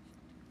ng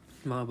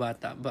mga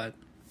bata. But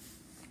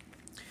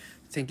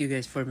thank you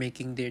guys for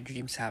making their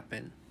dreams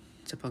happen.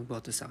 Sa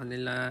pagboto sa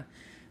kanila,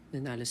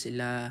 nanalo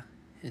sila,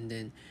 and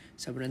then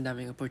sobrang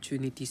daming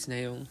opportunities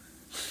na yung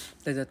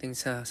dadating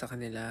sa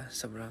kanila.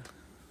 Sobrang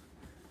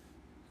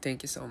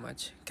thank you so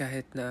much.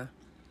 Kahit na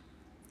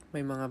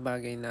may mga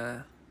bagay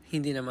na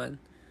hindi naman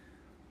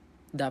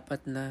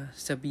dapat na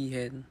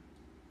sabihin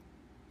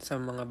sa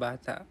mga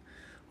bata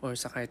or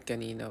sa kahit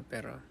kanino.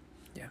 Pero,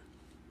 yeah.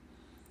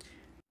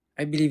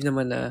 I believe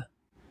naman na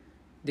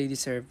they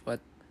deserve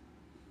what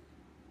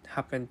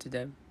happened to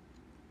them.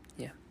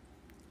 Yeah.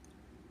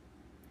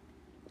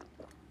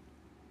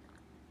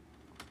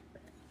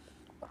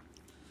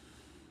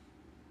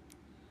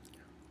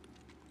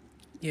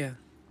 Yeah.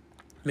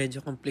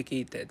 Medyo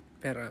complicated.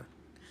 Pero,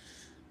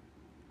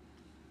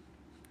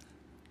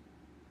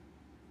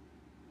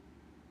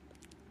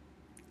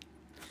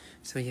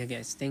 so yeah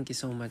guys, thank you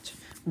so much.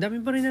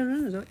 Dami pa rin na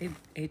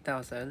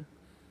 8,000.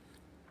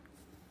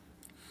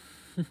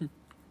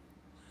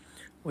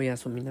 Oya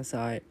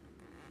suminasai.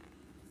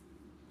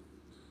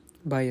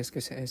 Bias ko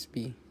sa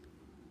SB.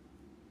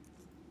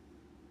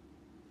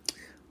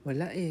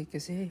 Wala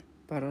kasi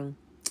parang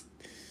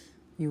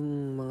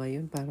yung mga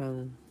yun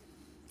parang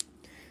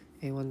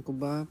ewan ko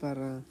ba,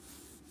 parang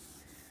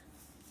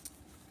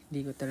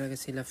hindi ko talaga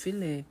sila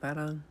feel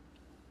parang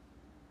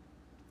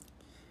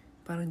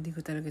hindi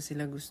ko talaga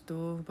sila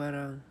gusto,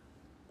 parang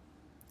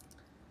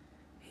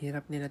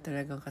hirap nila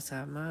talagang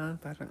kasama,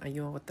 parang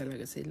ayoko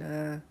talaga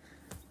sila.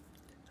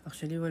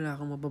 Actually wala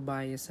akong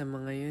mababaya sa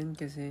mga yun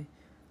kasi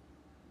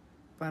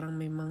parang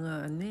may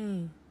mga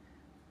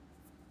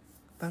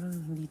parang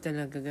hindi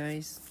talaga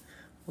guys,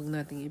 huwag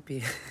nating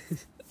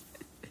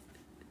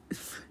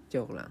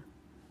joke lang.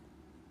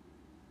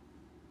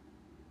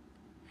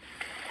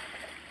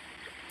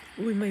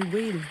 Uy, may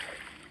whale.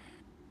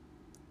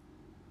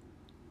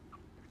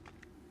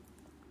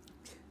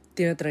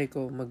 Tinatry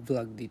ko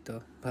mag-vlog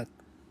dito, but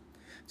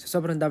so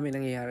sobrang dami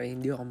nangyayari,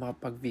 hindi ako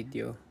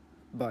makapag-video.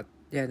 But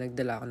yeah,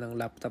 nagdala ako ng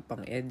laptop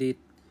pang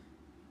edit,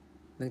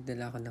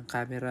 nagdala ako ng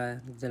camera,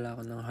 nagdala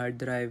ako ng hard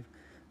drive,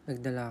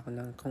 nagdala ako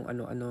ng kung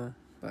ano-ano.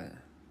 But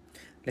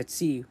let's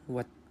see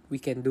what we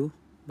can do,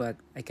 but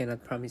I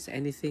cannot promise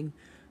anything,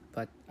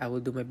 but I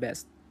will do my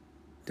best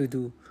to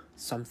do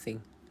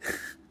something.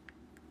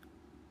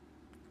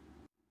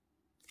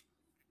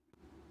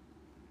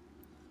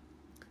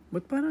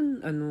 But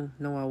parang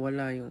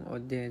nawawala yung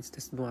audience,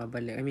 tas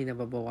bumabalik. I mean,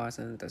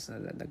 nababawasan, tas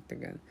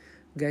nadadagdagan.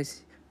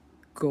 Guys,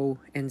 go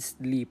and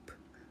sleep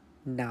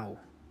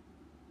now.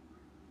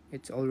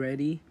 It's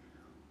already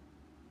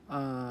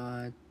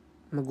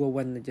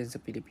magwa-1 na dyan sa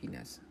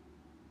Pilipinas.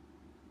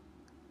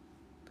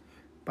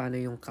 Paano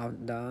yung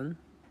countdown?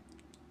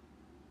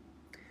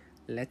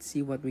 Let's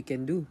see what we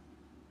can do.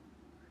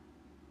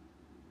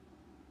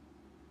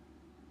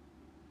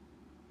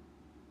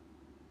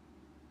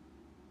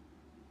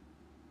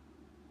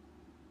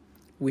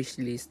 Wish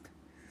list.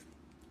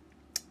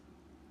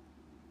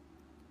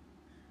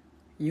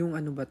 Yung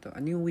ano ba to?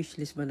 Ano yung wish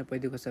list ba na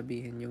pwede ko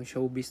sabihin? Yung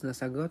showbiz na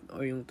sagot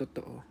o yung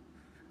totoo?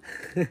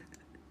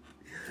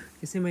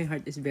 Kasi my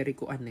heart is very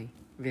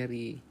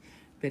very,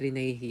 very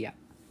nahihiya.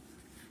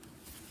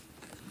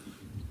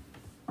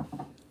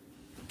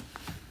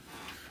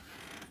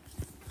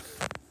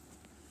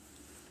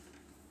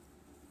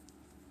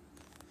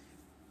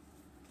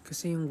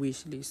 Kasi yung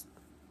wish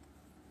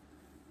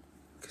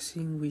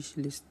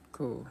list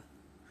ko,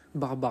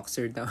 baka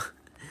boxer daw.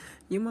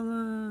 yung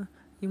mga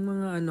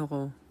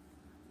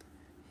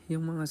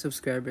yung mga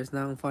subscribers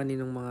na ang funny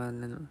ng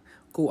mga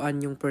kuan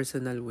yung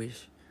personal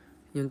wish.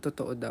 Yung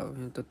totoo daw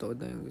yung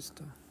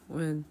gusto.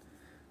 Well,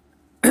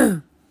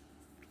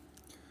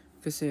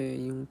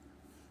 kasi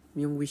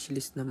yung wish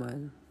list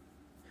naman,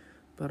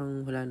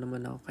 parang wala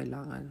naman ako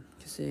kailangan.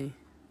 Kasi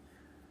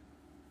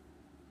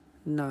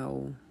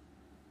now,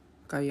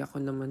 kaya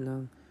ko naman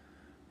ng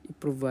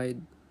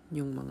i-provide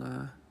yung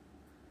mga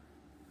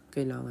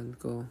kailangan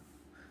ko.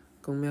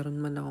 Kung meron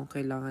man akong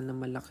kailangan na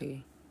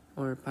malaki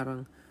or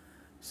parang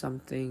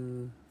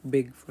something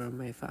big for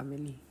my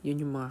family, yun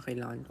yung mga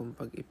kailangan kong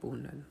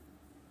pag-ipunan.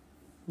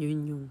 Yun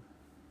yung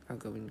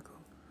gagawin ko.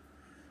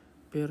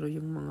 Pero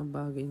yung mga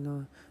bagay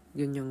na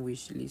ganyang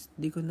wish list,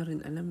 di ko na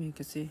rin alam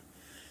kasi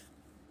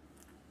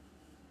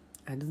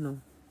I don't know.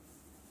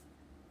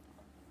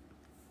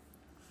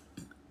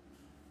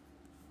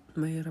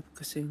 Mahirap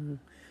kasi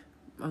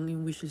ang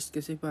yung wishlist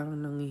kasi parang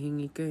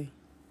nangihingi ka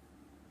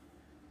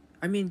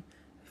I mean,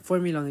 for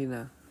me lang din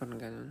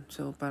parang ganun.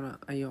 So parang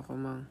ayoko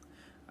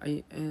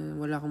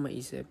wala akong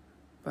maisip.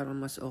 Parang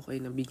mas okay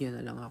na bigyan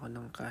na lang ako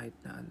ng kahit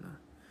na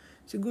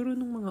Siguro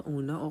nung mga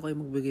una, okay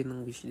magbigay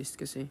ng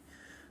wishlist kasi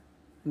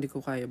hindi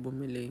ko kaya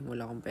bumili.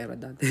 Wala akong pera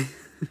dati.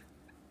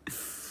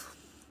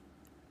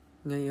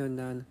 Ngayon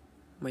na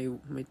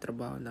may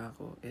trabaho na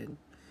ako and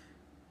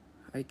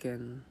I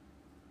can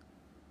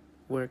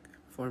work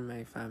for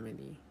my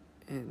family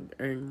and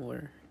earn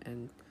more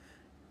and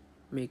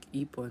make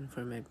ipon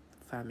for my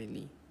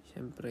family.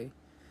 Siyempre,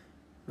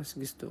 mas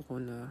gusto ko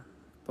na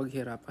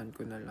paghirapan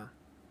ko na lang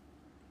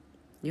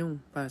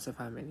yung para sa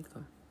family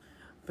ko.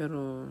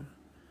 Pero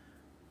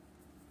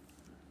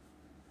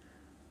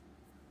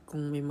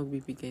kung may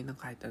magbibigay ng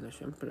kahit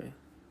syempre,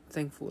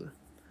 thankful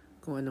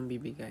kung anong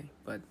bibigay.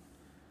 But,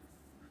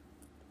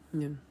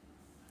 yun.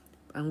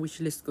 Ang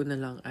wishlist ko na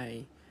lang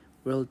ay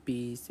world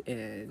peace,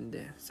 and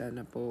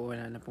sana po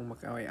wala na pong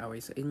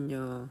mag-away-away sa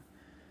inyo.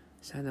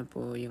 Sana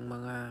po yung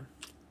mga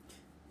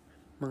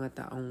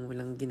taong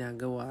walang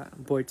ginagawa,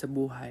 bored sa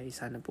buhay,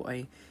 sana po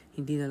ay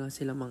hindi na lang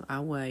sila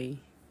mang-away.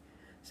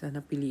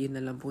 Sana piliin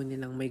na lang po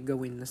nilang may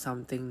gawin na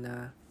something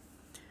na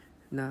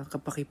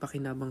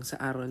kapaki-pakinabang sa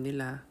araw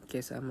nila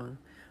kesa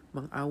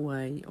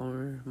mang-away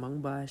or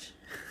mang-bash.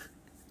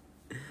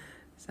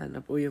 Sana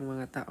po yung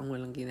mga taong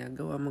walang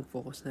ginagawa,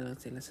 mag-focus na lang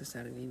sila sa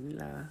sarili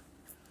nila.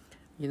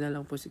 Yun na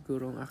lang po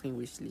siguro ang aking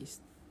wish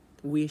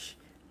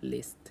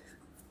list.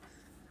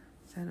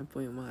 Sana po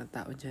yung mga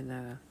tao dyan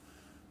na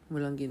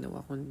walang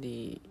ginawa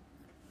kundi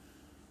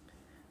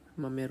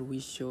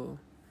mamerwisyo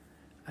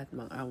at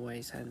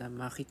mang-away, sana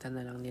makita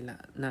na lang nila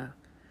na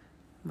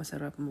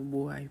masarap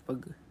mabuhay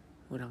pag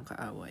walang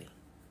kaaway.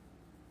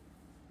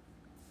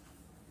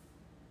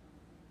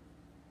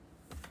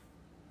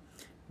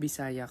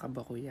 Bisaya ka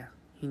ba, kuya?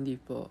 Hindi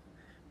po.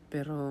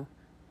 Pero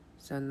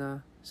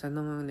sana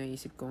nga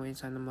naisip ko ngayon,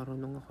 sana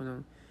marunong ako ng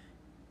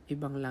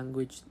ibang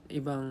language,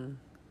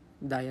 ibang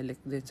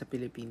dialect din sa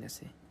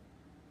Pilipinas eh.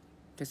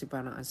 Kasi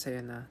parang ang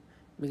saya na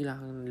bigla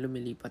kang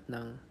lumilipat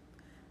ng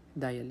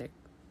dialect.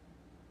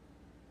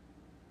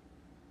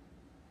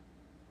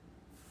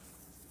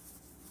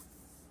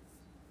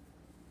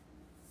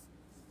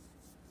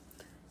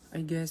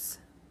 I guess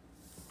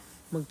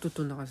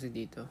magtuto na kasi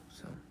dito.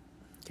 So,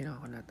 kailangan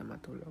ko na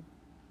matulog.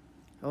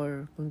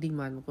 Or kung di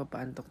man,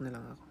 magpapaantok na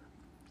lang ako.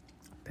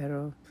 Pero,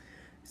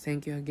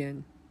 thank you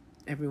again,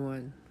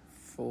 everyone,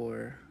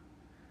 for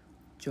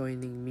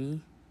joining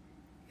me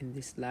in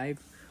this live,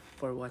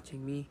 for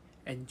watching me,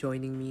 and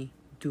joining me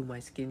do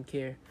my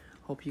skincare.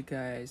 Hope you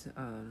guys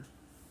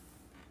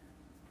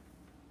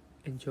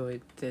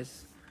enjoyed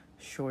this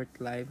short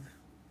live.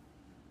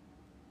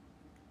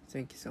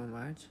 Thank you so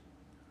much.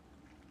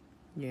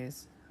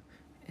 Yes.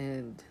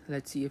 And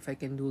let's see if I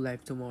can do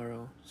live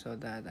tomorrow so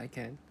that I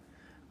can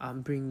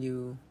bring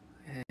you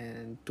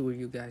and tour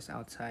you guys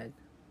outside.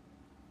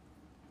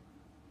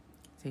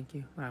 Thank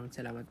you. Maraming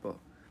salamat po.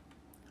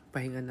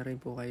 Pahinga na rin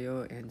po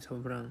kayo, and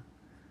sobrang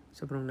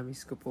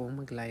na-miss ko po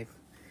mag-live.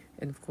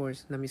 And of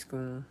course, na-miss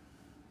kong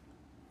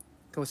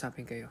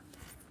kausapin kayo.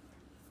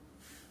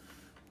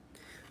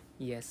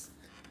 Yes.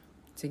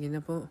 Sige na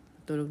po.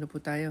 Tulog na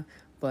po tayo.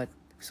 But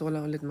gusto ko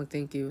lang ulit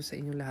mag-thank you sa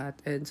inyong lahat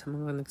and sa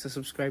mga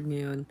nagsasubscribe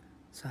ngayon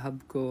sa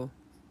hub ko.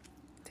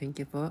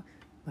 Thank you po.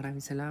 Maraming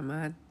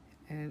salamat.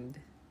 And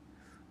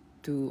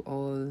to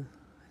all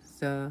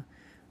the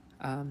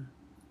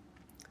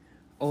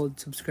old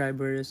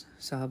subscribers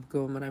sa hub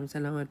ko, maraming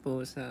salamat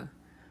po sa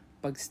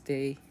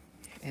pagstay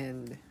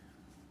and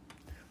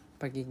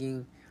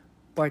pagiging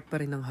part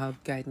pa rin ng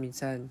hub kahit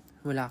minsan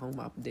wala akong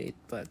ma-update,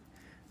 but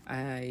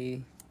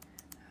I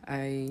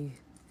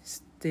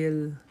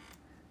still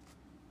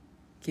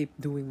keep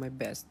doing my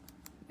best,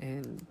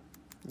 and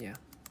yeah,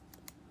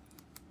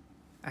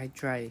 I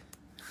try.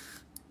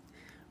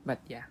 But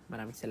yeah,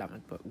 maraming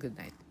salamat po. Good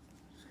night.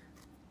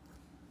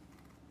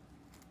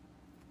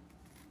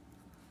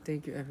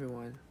 Thank you,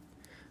 everyone.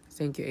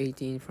 Thank you,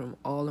 18 from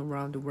all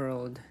around the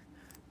world.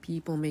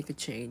 People make a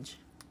change.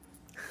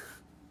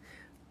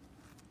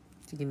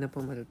 Sige na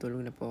po,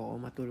 matutulog na po ako.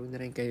 Matulog na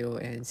rin kayo,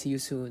 and see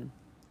you soon.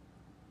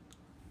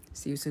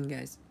 See you soon,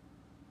 guys.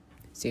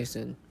 See you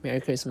soon. Merry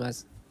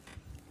Christmas.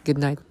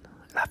 Good night.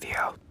 Love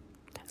you.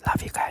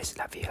 Love you, guys.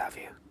 Love you. Love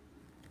you.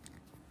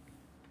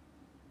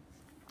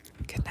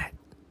 Good night.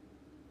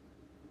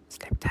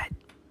 Sleep tight.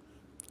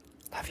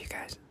 Love you,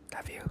 guys.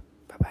 Love you.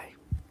 Bye-bye.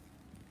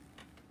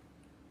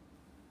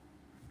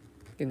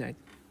 Good night.